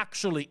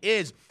actually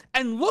is.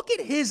 And look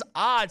at his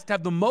odds to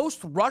have the most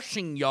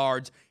rushing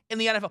yards in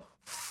the NFL.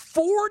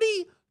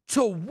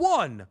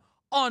 40-1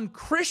 on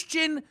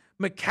Christian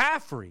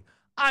McCaffrey.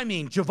 I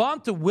mean,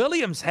 Javonte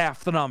Williams,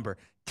 half the number.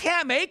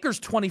 Cam Akers,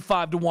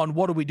 25-1.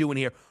 What are we doing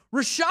here?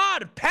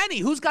 Rashad Penny,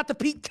 who's got the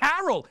Pete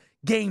Carroll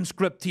game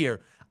script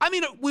here? I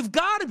mean, we've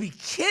got to be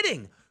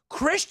kidding.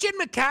 Christian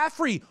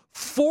McCaffrey,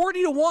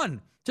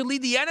 40-1 to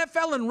lead the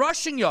NFL in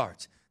rushing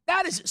yards.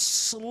 That is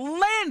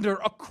slander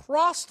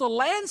across the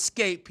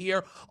landscape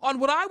here on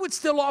what I would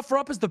still offer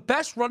up as the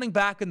best running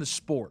back in the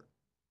sport.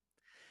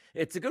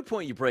 It's a good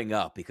point you bring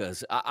up,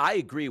 because I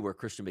agree where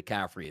Christian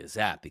McCaffrey is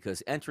at,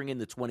 because entering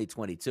into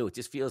 2022, it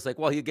just feels like,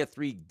 well, he'll get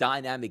 3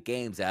 dynamic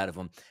games out of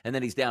him, and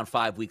then he's down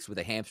 5 weeks with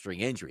a hamstring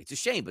injury. It's a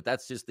shame, but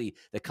that's just the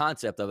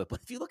concept of it.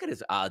 But if you look at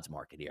his odds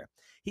market here,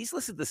 he's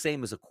listed the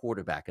same as a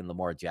quarterback in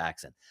Lamar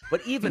Jackson,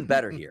 but even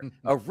better here,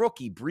 a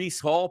rookie,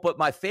 Breece Hall. But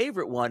my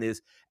favorite one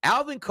is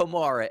Alvin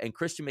Kamara and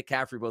Christian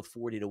McCaffrey, both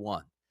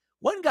 40-1.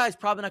 One guy's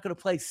probably not going to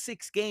play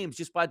 6 games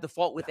just by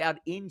default without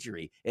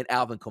injury in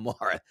Alvin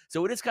Kamara.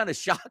 So it is kind of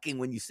shocking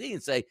when you see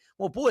and say,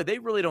 well, boy, they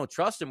really don't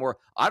trust him. Or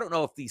I don't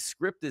know if the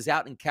script is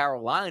out in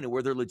Carolina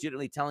where they're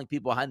legitimately telling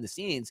people behind the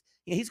scenes,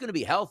 yeah, he's going to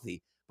be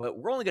healthy, but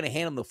we're only going to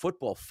hand him the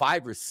football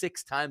 5 or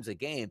 6 times a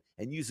game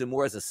and use him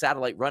more as a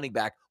satellite running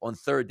back on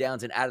 3rd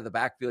downs and out of the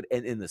backfield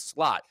and in the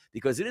slot,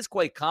 because it is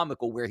quite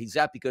comical where he's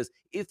at. Because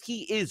if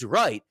he is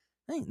right,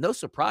 hey, no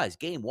surprise.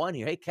 Game 1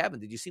 here. Hey,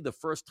 Kevin, did you see the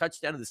first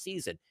touchdown of the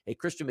season? Hey,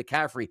 Christian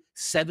McCaffrey,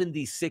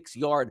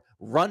 76-yard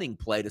running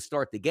play to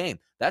start the game.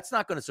 That's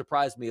not going to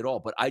surprise me at all.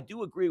 But I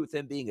do agree with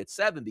him being at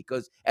 7,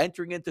 because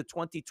entering into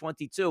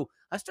 2022,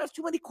 I still have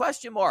too many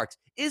question marks.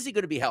 Is he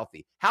going to be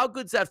healthy? How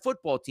good's that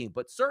football team?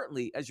 But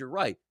certainly, as you're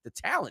right, the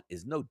talent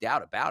is no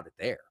doubt about it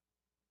there.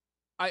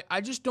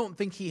 I just don't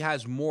think he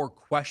has more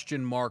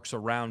question marks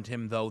around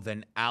him, though,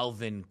 than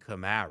Alvin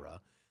Kamara.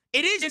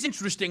 It is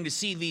interesting to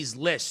see these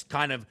lists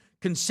kind of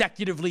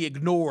consecutively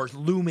ignore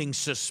looming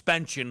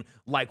suspension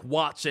like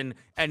Watson,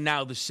 and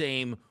now the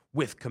same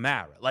with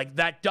Kamara. Like,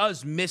 that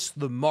does miss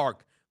the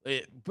mark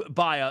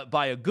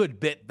by a good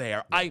bit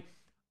there. I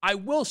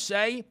will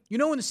say, you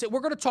know, we're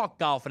going to talk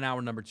golf in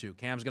hour number 2.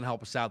 Cam's going to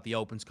help us out. The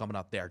Open's coming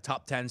up there.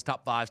 Top 10s,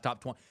 top 5s,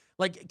 top 20.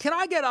 Like, can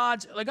I get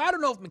odds? Like, I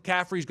don't know if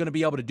McCaffrey's going to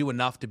be able to do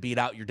enough to beat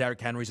out your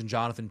Derrick Henrys and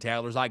Jonathan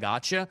Taylors. I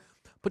gotcha.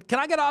 But can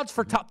I get odds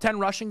for top 10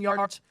 rushing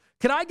yards?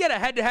 Can I get a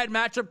head-to-head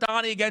matchup,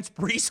 Donnie, against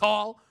Breece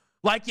Hall,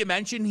 like you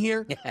mentioned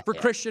here, for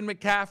Christian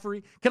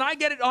McCaffrey? Can I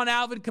get it on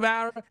Alvin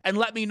Kamara and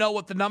let me know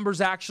what the numbers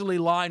actually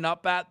line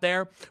up at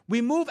there?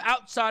 We move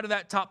outside of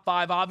that top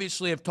 5.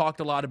 Obviously, I've talked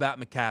a lot about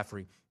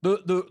McCaffrey.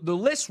 The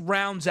list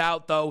rounds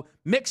out, though,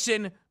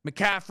 Mixon,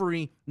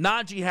 McCaffrey,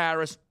 Najee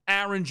Harris,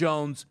 Aaron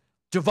Jones,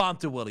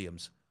 Javonte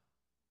Williams.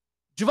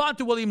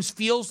 Javonte Williams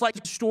feels like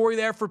a story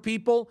there for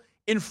people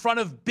in front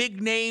of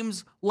big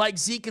names like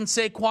Zeke and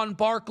Saquon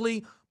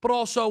Barkley, but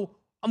also,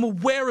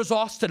 where is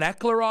Austin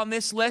Eckler on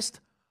this list?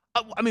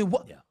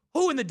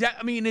 Who in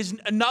the is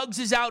Nugs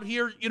is out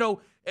here,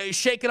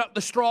 shaking up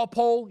the straw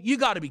poll? You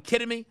got to be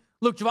kidding me.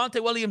 Look,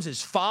 Javonte Williams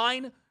is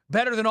fine,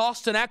 better than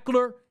Austin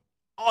Eckler.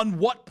 On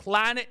what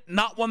planet?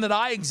 Not one that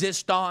I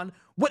exist on.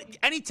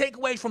 Any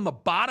takeaways from the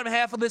bottom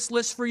half of this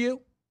list for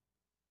you?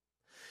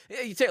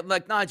 Yeah, you take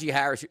like Najee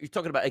Harris, you're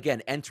talking about,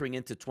 again, entering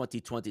into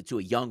 2022,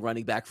 a young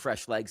running back,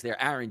 fresh legs there.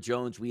 Aaron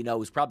Jones, we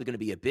know, is probably going to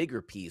be a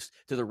bigger piece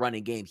to the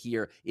running game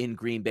here in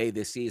Green Bay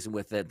this season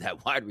with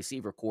that wide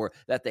receiver core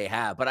that they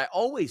have. But I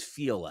always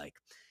feel like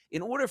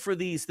in order for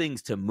these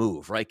things to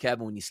move, right,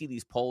 Kevin, when you see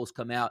these polls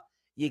come out,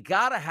 you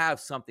got to have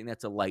something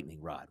that's a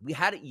lightning rod. We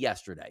had it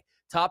yesterday.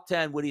 Top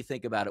 10, what do you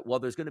think about it? Well,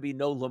 there's going to be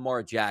no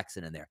Lamar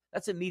Jackson in there.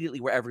 That's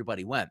immediately where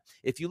everybody went.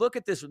 If you look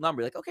at this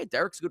number, like, okay,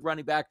 Derek's a good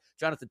running back.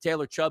 Jonathan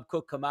Taylor, Chubb,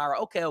 Cook, Kamara.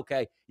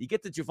 Okay. You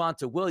get to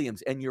Javonte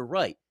Williams, and you're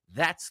right.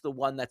 That's the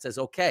one that says,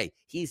 okay,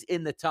 he's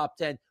in the top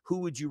 10. Who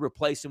would you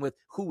replace him with?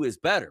 Who is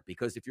better?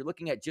 Because if you're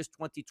looking at just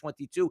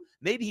 2022,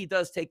 maybe he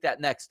does take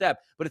that next step.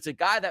 But it's a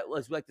guy that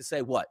was like to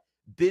say, what?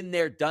 Been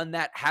there, done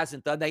that,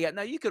 hasn't done that yet.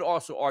 Now, you could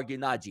also argue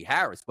Najee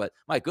Harris, but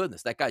my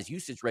goodness, that guy's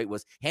usage rate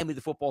was hand me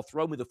the football,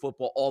 throw me the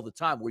football all the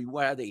time, where you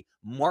had a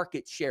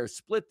market share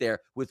split there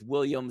with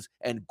Williams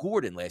and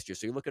Gordon last year.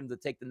 So you're looking to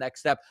take the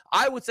next step.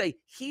 I would say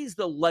he's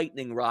the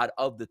lightning rod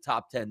of the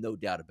top 10, no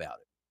doubt about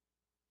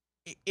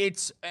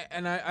it.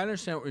 And I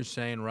understand what you're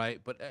saying, right?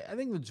 But I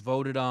think it's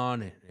voted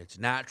on. It's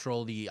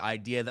natural, the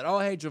idea that, oh,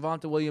 hey,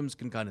 Javonte Williams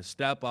can kind of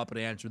step up and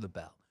answer the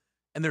bell.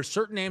 And there's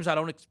certain names I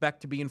don't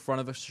expect to be in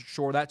front of us.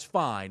 Sure, that's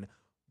fine.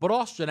 But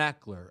Austin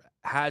Eckler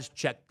has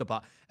checked the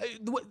box.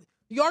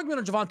 The argument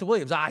on Javonte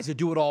Williams, he's a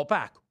do-it-all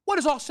back. What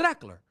is Austin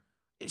Eckler?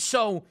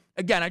 So,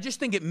 again, I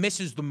just think it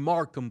misses the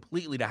mark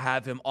completely to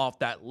have him off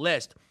that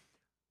list.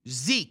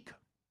 Zeke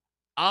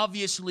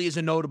obviously is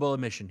a notable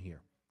omission here.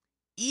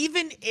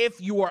 Even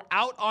if you are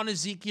out on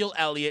Ezekiel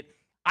Elliott,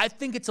 I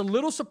think it's a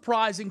little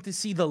surprising to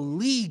see the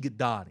league,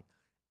 Donnie,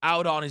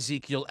 out on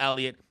Ezekiel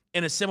Elliott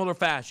in a similar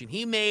fashion.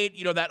 He made,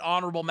 that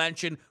honorable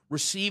mention,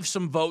 received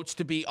some votes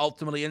to be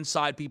ultimately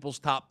inside people's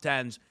top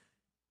 10s.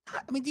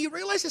 I mean, do you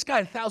realize this guy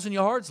had 1,000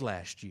 yards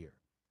last year?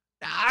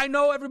 I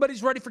know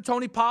everybody's ready for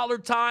Tony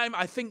Pollard time.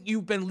 I think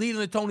you've been leading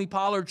the Tony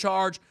Pollard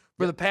charge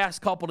for the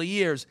past couple of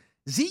years.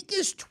 Zeke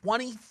is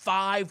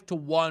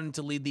 25-1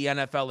 to lead the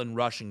NFL in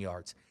rushing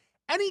yards.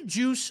 Any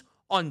juice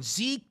on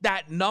Zeke,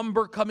 that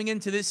number coming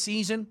into this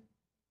season?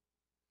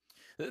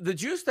 The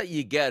juice that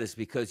you get is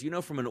because,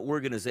 from an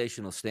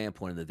organizational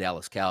standpoint in the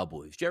Dallas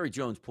Cowboys, Jerry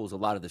Jones pulls a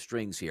lot of the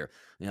strings here.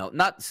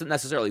 Not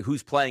necessarily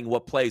who's playing,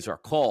 what plays are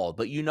called,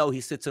 but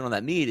he sits in on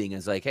that meeting and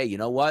is like, hey, you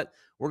know what?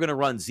 We're going to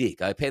run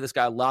Zeke. I pay this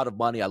guy a lot of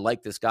money. I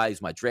like this guy.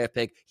 He's my draft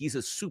pick. He's a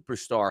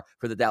superstar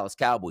for the Dallas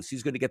Cowboys.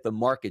 He's going to get the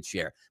market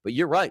share. But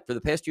you're right. For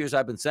the past years,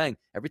 I've been saying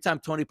every time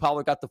Tony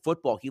Pollard got the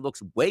football, he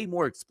looks way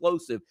more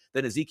explosive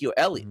than Ezekiel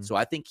Elliott. Mm-hmm. So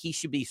I think he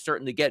should be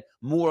certain to get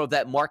more of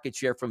that market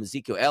share from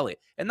Ezekiel Elliott.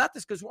 And not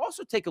this, because we'll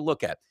also take a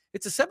look at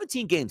it's a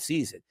 17-game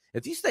season.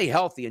 If you stay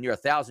healthy and you're a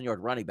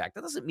 1,000-yard running back,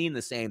 that doesn't mean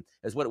the same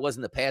as what it was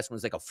in the past when it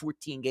was like a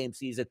 14-game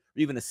season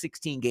or even a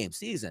 16-game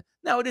season.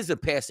 Now, it is a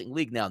passing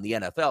league now in the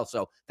NFL,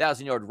 so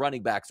 1,000-yard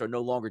running backs are no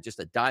longer just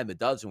a dime a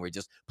dozen where you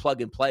just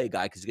plug and play a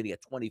guy because he's going to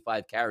get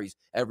 25 carries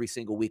every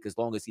single week as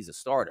long as he's a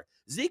starter.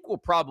 Zeke will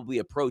probably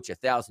approach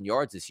 1,000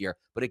 yards this year,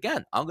 but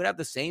again, I'm going to have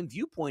the same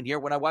viewpoint here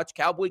when I watch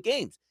Cowboy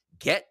games.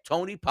 Get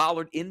Tony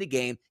Pollard in the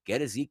game,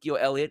 get Ezekiel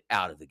Elliott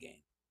out of the game.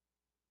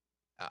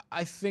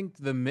 I think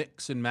the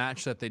mix and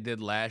match that they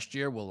did last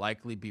year will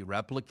likely be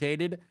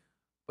replicated.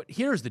 But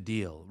here's the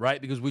deal,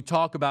 right? Because we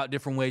talk about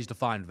different ways to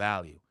find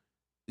value.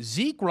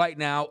 Zeke right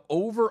now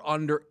over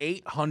under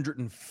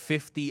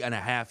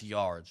 850.5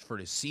 yards for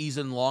the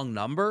season-long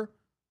number.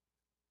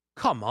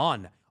 Come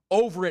on.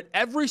 Over it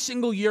every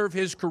single year of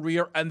his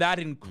career, and that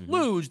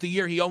includes the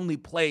year he only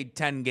played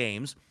 10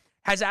 games,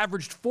 has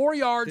averaged 4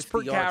 yards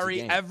per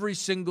carry every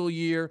single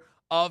year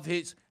of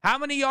his. How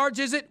many yards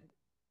is it?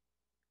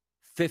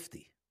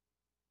 50.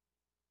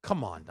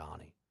 Come on,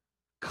 Donnie.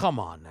 Come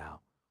on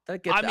now. I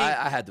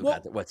had to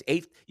get that. What's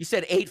 8? You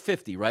said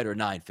 850, right? Or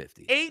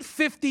 950?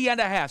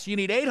 850.5. So you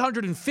need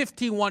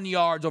 851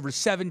 yards over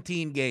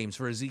 17 games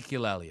for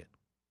Ezekiel Elliott.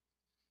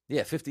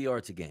 Yeah, 50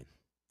 yards a game.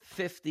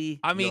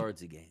 50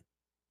 yards a game.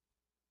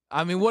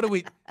 I mean, what do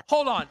we –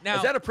 hold on. Now,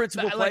 is that a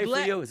principal play for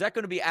you? Is that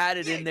going to be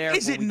added in there?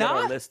 Is it we not?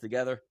 Get our list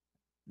together?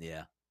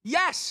 Yeah.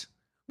 Yes.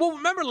 Well,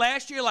 remember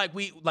last year,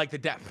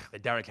 the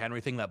Derrick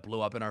Henry thing that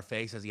blew up in our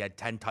face as he had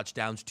 10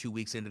 touchdowns 2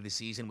 weeks into the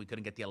season. We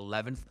couldn't get the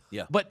 11th.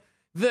 Yeah. But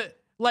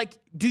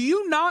do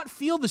you not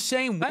feel the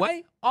same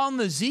way on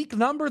the Zeke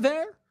number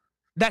there?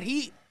 That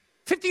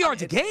 50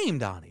 yards a game,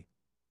 Donnie.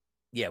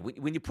 Yeah,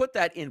 when you put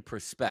that in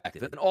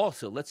perspective, and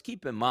also let's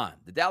keep in mind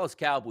the Dallas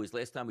Cowboys.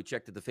 Last time we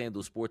checked at the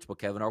FanDuel Sportsbook,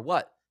 Kevin, are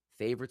what?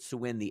 Favorites to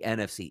win the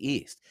NFC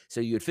East.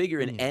 So you'd figure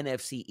in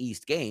NFC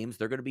East games,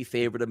 they're going to be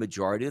favored a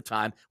majority of the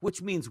time,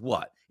 which means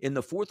what? In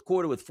the fourth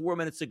quarter with 4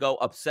 minutes to go,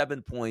 up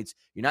 7 points,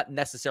 you're not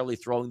necessarily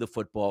throwing the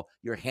football,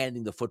 you're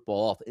handing the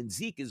football off. And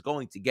Zeke is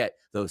going to get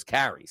those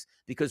carries.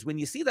 Because when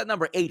you see that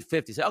number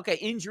 850, say, okay,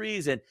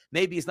 injuries and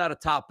maybe he's not a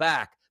top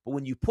back. But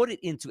when you put it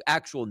into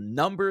actual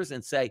numbers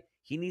and say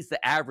he needs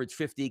to average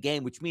 50 a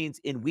game, which means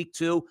in week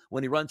 2,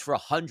 when he runs for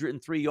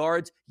 103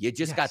 yards, you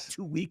just got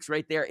 2 weeks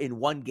right there in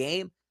one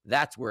game.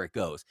 That's where it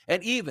goes.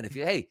 And even if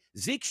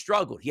Zeke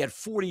struggled, he had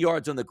 40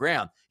 yards on the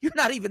ground. You're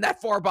not even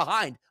that far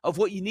behind of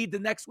what you need the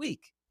next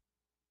week.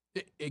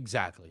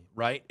 Exactly,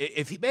 right?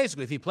 If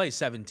he plays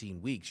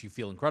 17 weeks, you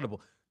feel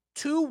incredible.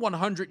 2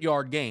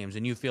 100-yard games,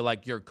 and you feel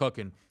like you're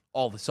cooking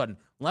all of a sudden.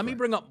 Let me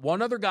bring up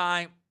one other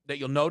guy that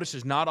you'll notice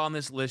is not on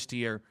this list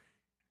here.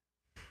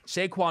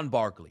 Saquon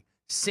Barkley.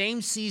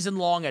 Same season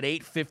long at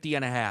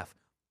 850.5.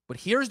 But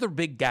here's the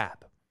big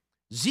gap.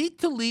 Zeke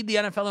to lead the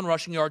NFL in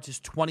rushing yards is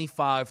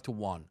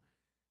 25-1.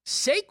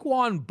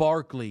 Saquon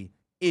Barkley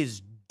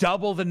is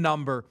double the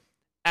number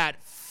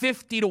at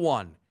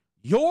 50-1.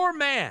 Your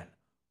man,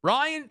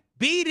 Ryan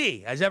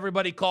BD, as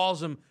everybody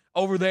calls him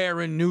over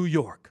there in New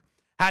York,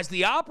 has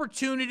the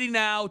opportunity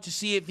now to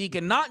see if he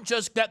can not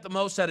just get the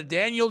most out of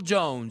Daniel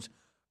Jones,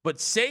 but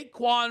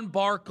Saquon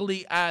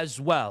Barkley as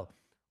well.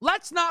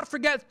 Let's not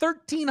forget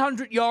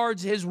 1,300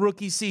 yards his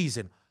rookie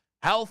season.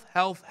 Health.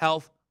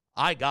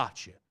 I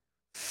got you.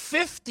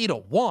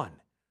 50-1.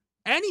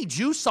 Any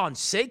juice on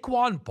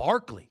Saquon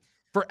Barkley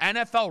for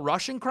NFL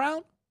rushing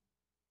crown?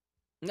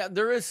 Now,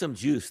 there is some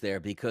juice there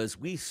because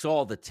we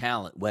saw the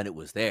talent when it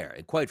was there.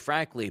 And quite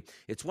frankly,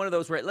 it's one of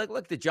those where,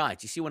 like the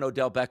Giants. You see when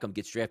Odell Beckham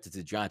gets drafted to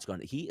the Giants,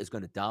 he is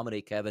going to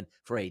dominate, Kevin,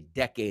 for a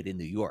decade in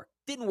New York.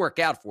 Didn't work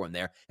out for him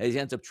there, and he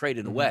ends up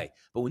trading away.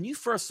 But when you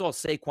first saw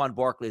Saquon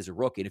Barkley as a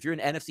rookie, and if you're an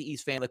NFC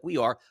East fan like we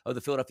are of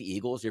the Philadelphia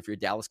Eagles, or if you're a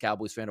Dallas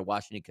Cowboys fan or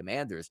Washington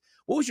Commanders,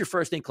 what was your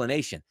first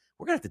inclination?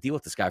 We're going to have to deal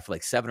with this guy for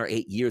like 7 or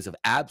 8 years of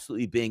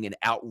absolutely being an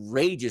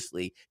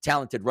outrageously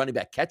talented running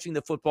back, catching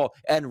the football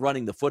and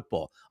running the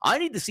football. I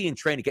need to see in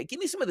training camp. Give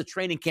me some of the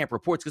training camp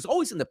reports, because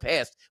always in the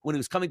past, when he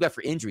was coming back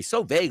for injury,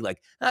 so vague,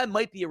 like, I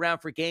might be around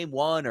for game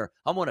 1, or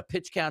I'm on a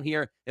pitch count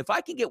here. If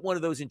I can get one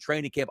of those in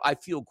training camp, I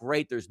feel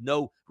great. There's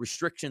no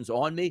restrictions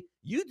on me.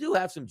 You do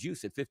have some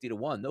juice at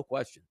 50-1, no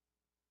question.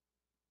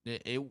 Man,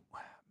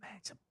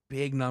 it's a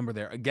big number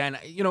there. Again,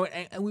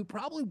 and we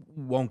probably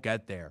won't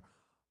get there.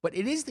 But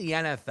it is the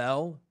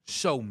NFL,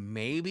 so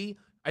maybe.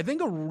 I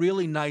think a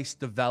really nice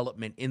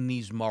development in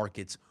these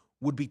markets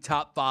would be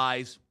top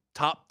 5s,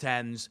 top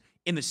 10s,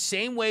 in the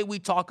same way we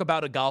talk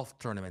about a golf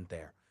tournament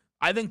there.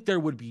 I think there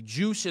would be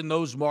juice in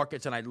those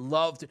markets, and I'd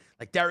love to,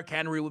 like Derrick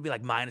Henry would be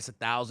like minus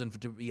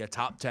 1,000 to be a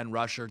top 10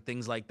 rusher,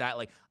 things like that.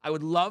 Like, I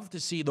would love to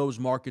see those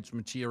markets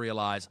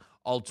materialize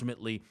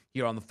ultimately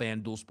here on the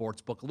FanDuel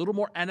Sportsbook. A little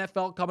more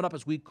NFL coming up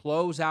as we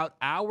close out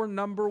our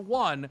number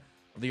 1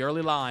 of the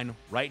early line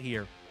right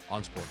here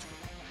on SportsGrid.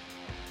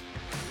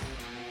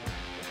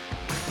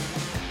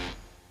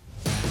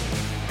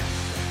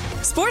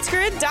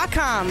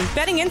 SportsGrid.com.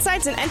 Betting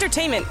insights and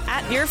entertainment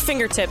at your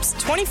fingertips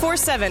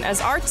 24/7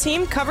 as our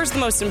team covers the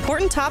most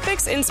important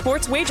topics in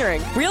sports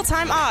wagering.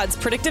 Real-time odds,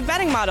 predictive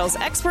betting models,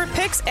 expert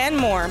picks, and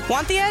more.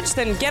 Want the edge?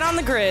 Then get on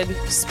the grid.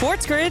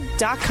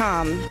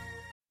 SportsGrid.com.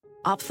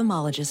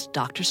 Ophthalmologist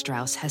Dr.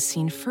 Strauss has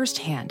seen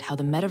firsthand how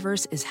the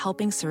metaverse is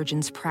helping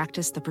surgeons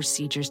practice the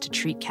procedures to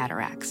treat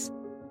cataracts.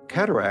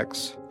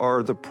 Cataracts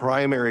are the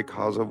primary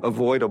cause of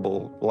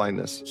avoidable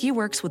blindness. He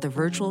works with a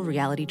virtual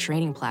reality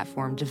training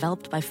platform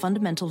developed by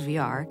Fundamental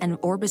VR and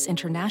Orbis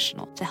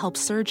International to help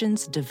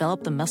surgeons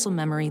develop the muscle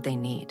memory they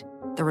need.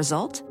 The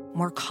result?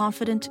 More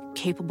confident,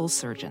 capable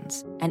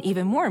surgeons. And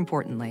even more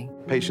importantly,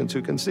 Patients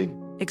who can see.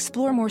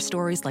 Explore more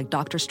stories like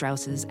Dr.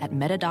 Strauss's at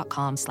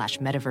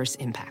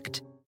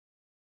meta.com/metaverseimpact.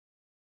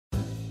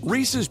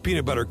 Reese's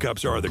peanut butter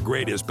cups are the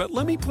greatest, but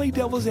let me play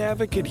devil's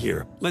advocate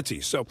here. Let's see.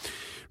 So,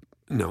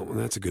 no,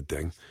 that's a good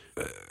thing.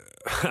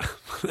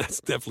 That's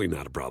definitely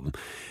not a problem.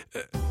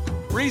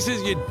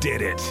 Reese's, you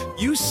did it.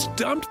 You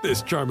stumped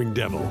this charming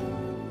devil.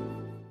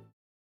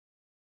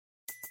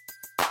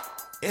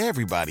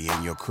 Everybody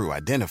in your crew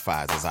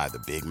identifies as either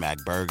Big Mac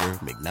Burger,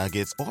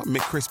 McNuggets, or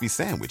McCrispy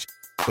Sandwich.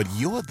 But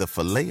you're the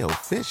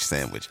Filet-O-Fish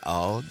Sandwich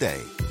all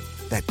day.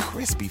 That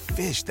crispy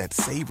fish, that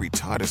savory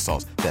tartar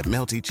sauce, that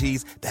melty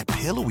cheese, that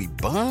pillowy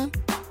bun.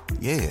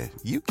 Yeah,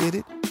 you get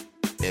it.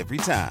 Every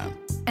time.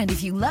 And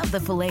if you love the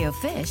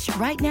Filet-O-Fish,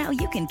 right now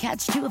you can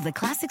catch 2 of the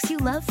classics you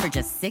love for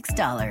just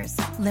 $6.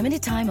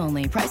 Limited time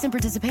only. Price and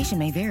participation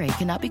may vary.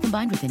 Cannot be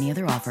combined with any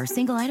other offer.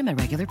 Single item at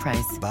regular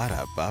price.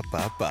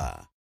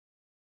 Ba-da-ba-ba-ba.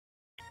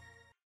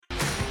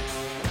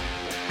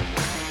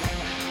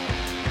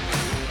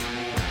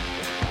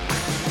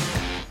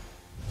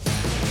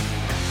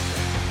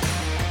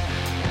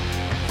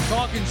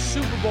 Talking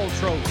Super Bowl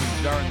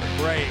trophies during the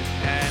break,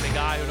 and a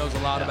guy who knows a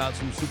lot about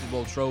some Super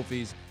Bowl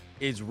trophies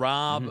is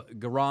Rob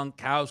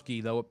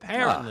Gronkowski, though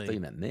apparently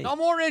no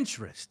more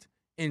interest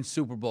in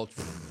Super Bowl.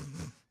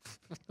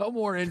 No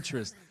more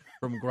interest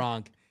from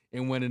Gronk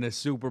in winning a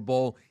Super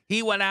Bowl.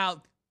 He went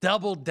out,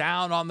 doubled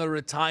down on the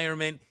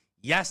retirement.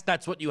 Yes,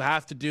 that's what you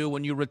have to do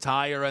when you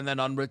retire and then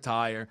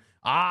unretire.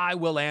 I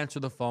will answer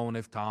the phone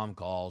if Tom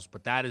calls,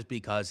 but that is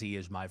because he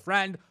is my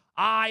friend.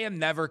 I am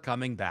never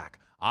coming back.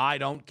 I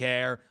don't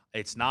care.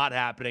 It's not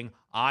happening.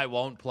 I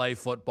won't play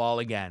football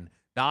again.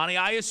 Donnie,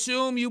 I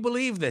assume you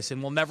believe this,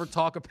 and we'll never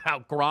talk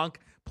about Gronk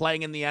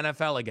playing in the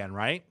NFL again,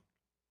 right?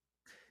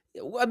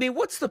 I mean,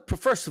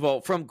 first of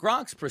all, from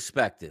Gronk's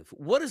perspective,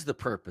 what is the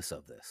purpose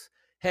of this?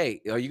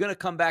 Hey, are you going to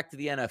come back to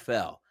the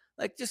NFL?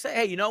 Like, just say,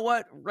 hey, you know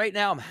what? Right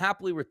now, I'm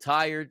happily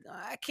retired.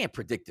 I can't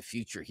predict the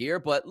future here,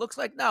 but looks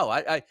like no.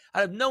 I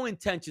have no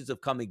intentions of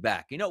coming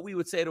back. You know what we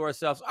would say to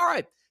ourselves? All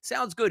right,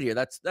 sounds good here.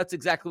 That's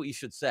exactly what you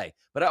should say.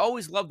 But I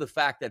always love the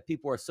fact that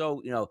people are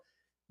so,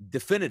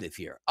 definitive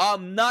here.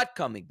 I'm not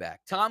coming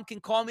back. Tom can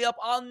call me up.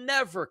 I'll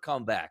never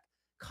come back.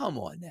 Come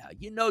on now.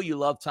 You know you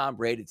love Tom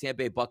Brady, Tampa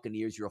Bay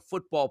Buccaneers. You're a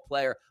football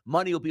player.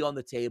 Money will be on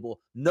the table.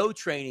 No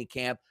training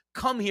camp.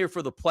 Come here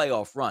for the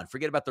playoff run.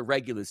 Forget about the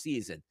regular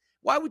season.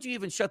 Why would you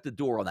even shut the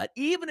door on that?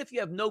 Even if you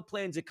have no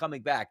plans of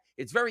coming back,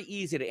 it's very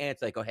easy to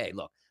answer like, oh, hey,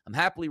 look, I'm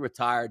happily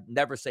retired.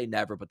 Never say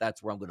never, but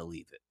that's where I'm going to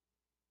leave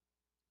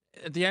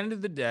it. At the end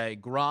of the day,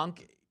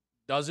 Gronk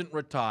doesn't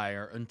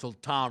retire until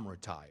Tom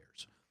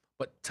retires.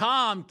 But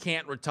Tom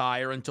can't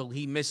retire until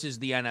he misses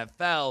the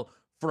NFL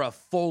for a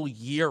full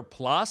year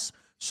plus.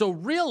 So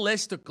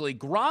realistically,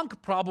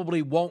 Gronk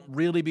probably won't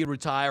really be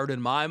retired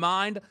in my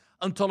mind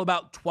until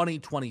about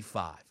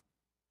 2025.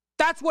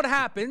 That's what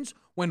happens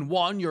when,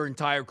 one, your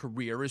entire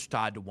career is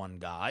tied to one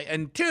guy,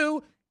 and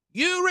two,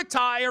 you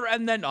retire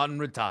and then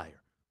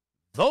unretire.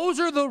 Those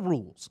are the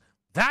rules.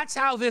 That's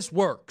how this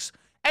works.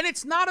 And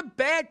it's not a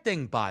bad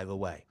thing, by the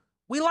way.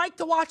 We like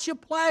to watch you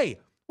play.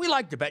 We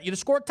like to bet you to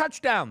score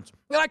touchdowns.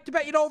 We like to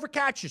bet you to over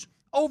catches,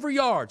 over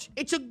yards.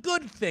 It's a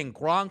good thing,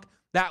 Gronk,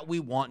 that we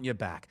want you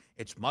back.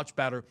 It's much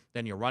better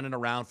than you're running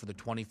around for the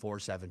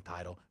 24/7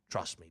 title.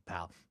 Trust me,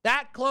 pal.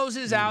 That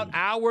closes out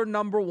hour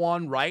number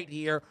one right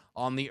here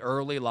on the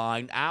early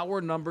line.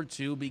 Hour number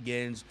two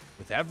begins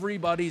with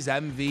everybody's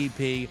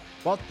MVP,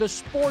 but the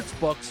sports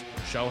books,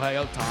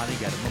 Shohei Ohtani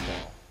getting the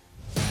ball.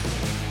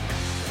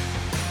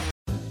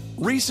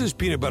 Reese's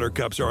peanut butter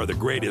cups are the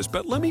greatest,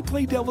 but let me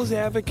play devil's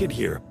advocate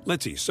here.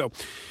 Let's see. So,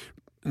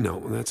 no,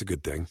 that's a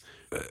good thing.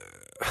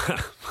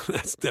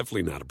 That's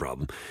definitely not a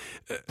problem.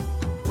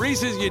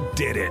 Reese's, you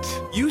did it.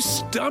 You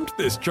stumped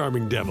this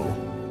charming devil.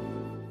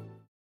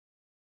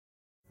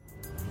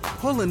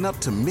 Pulling up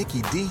to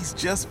Mickey D's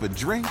just for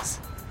drinks?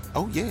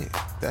 Oh, yeah,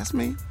 that's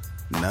me.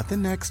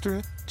 Nothing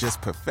extra,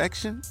 just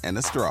perfection and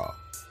a straw.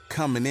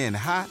 Coming in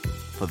hot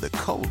for the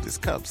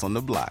coldest cups on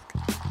the block.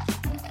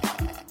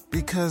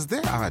 Because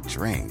there are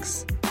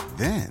drinks.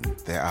 Then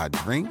there are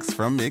drinks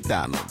from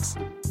McDonald's.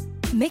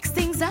 Mix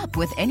things up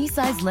with any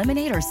size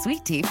lemonade or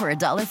sweet tea for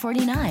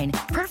 $1.49.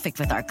 Perfect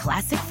with our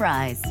classic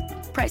fries.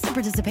 Price and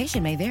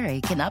participation may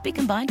vary. Cannot be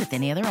combined with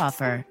any other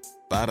offer.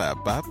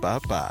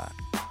 Ba-da-ba-ba-ba.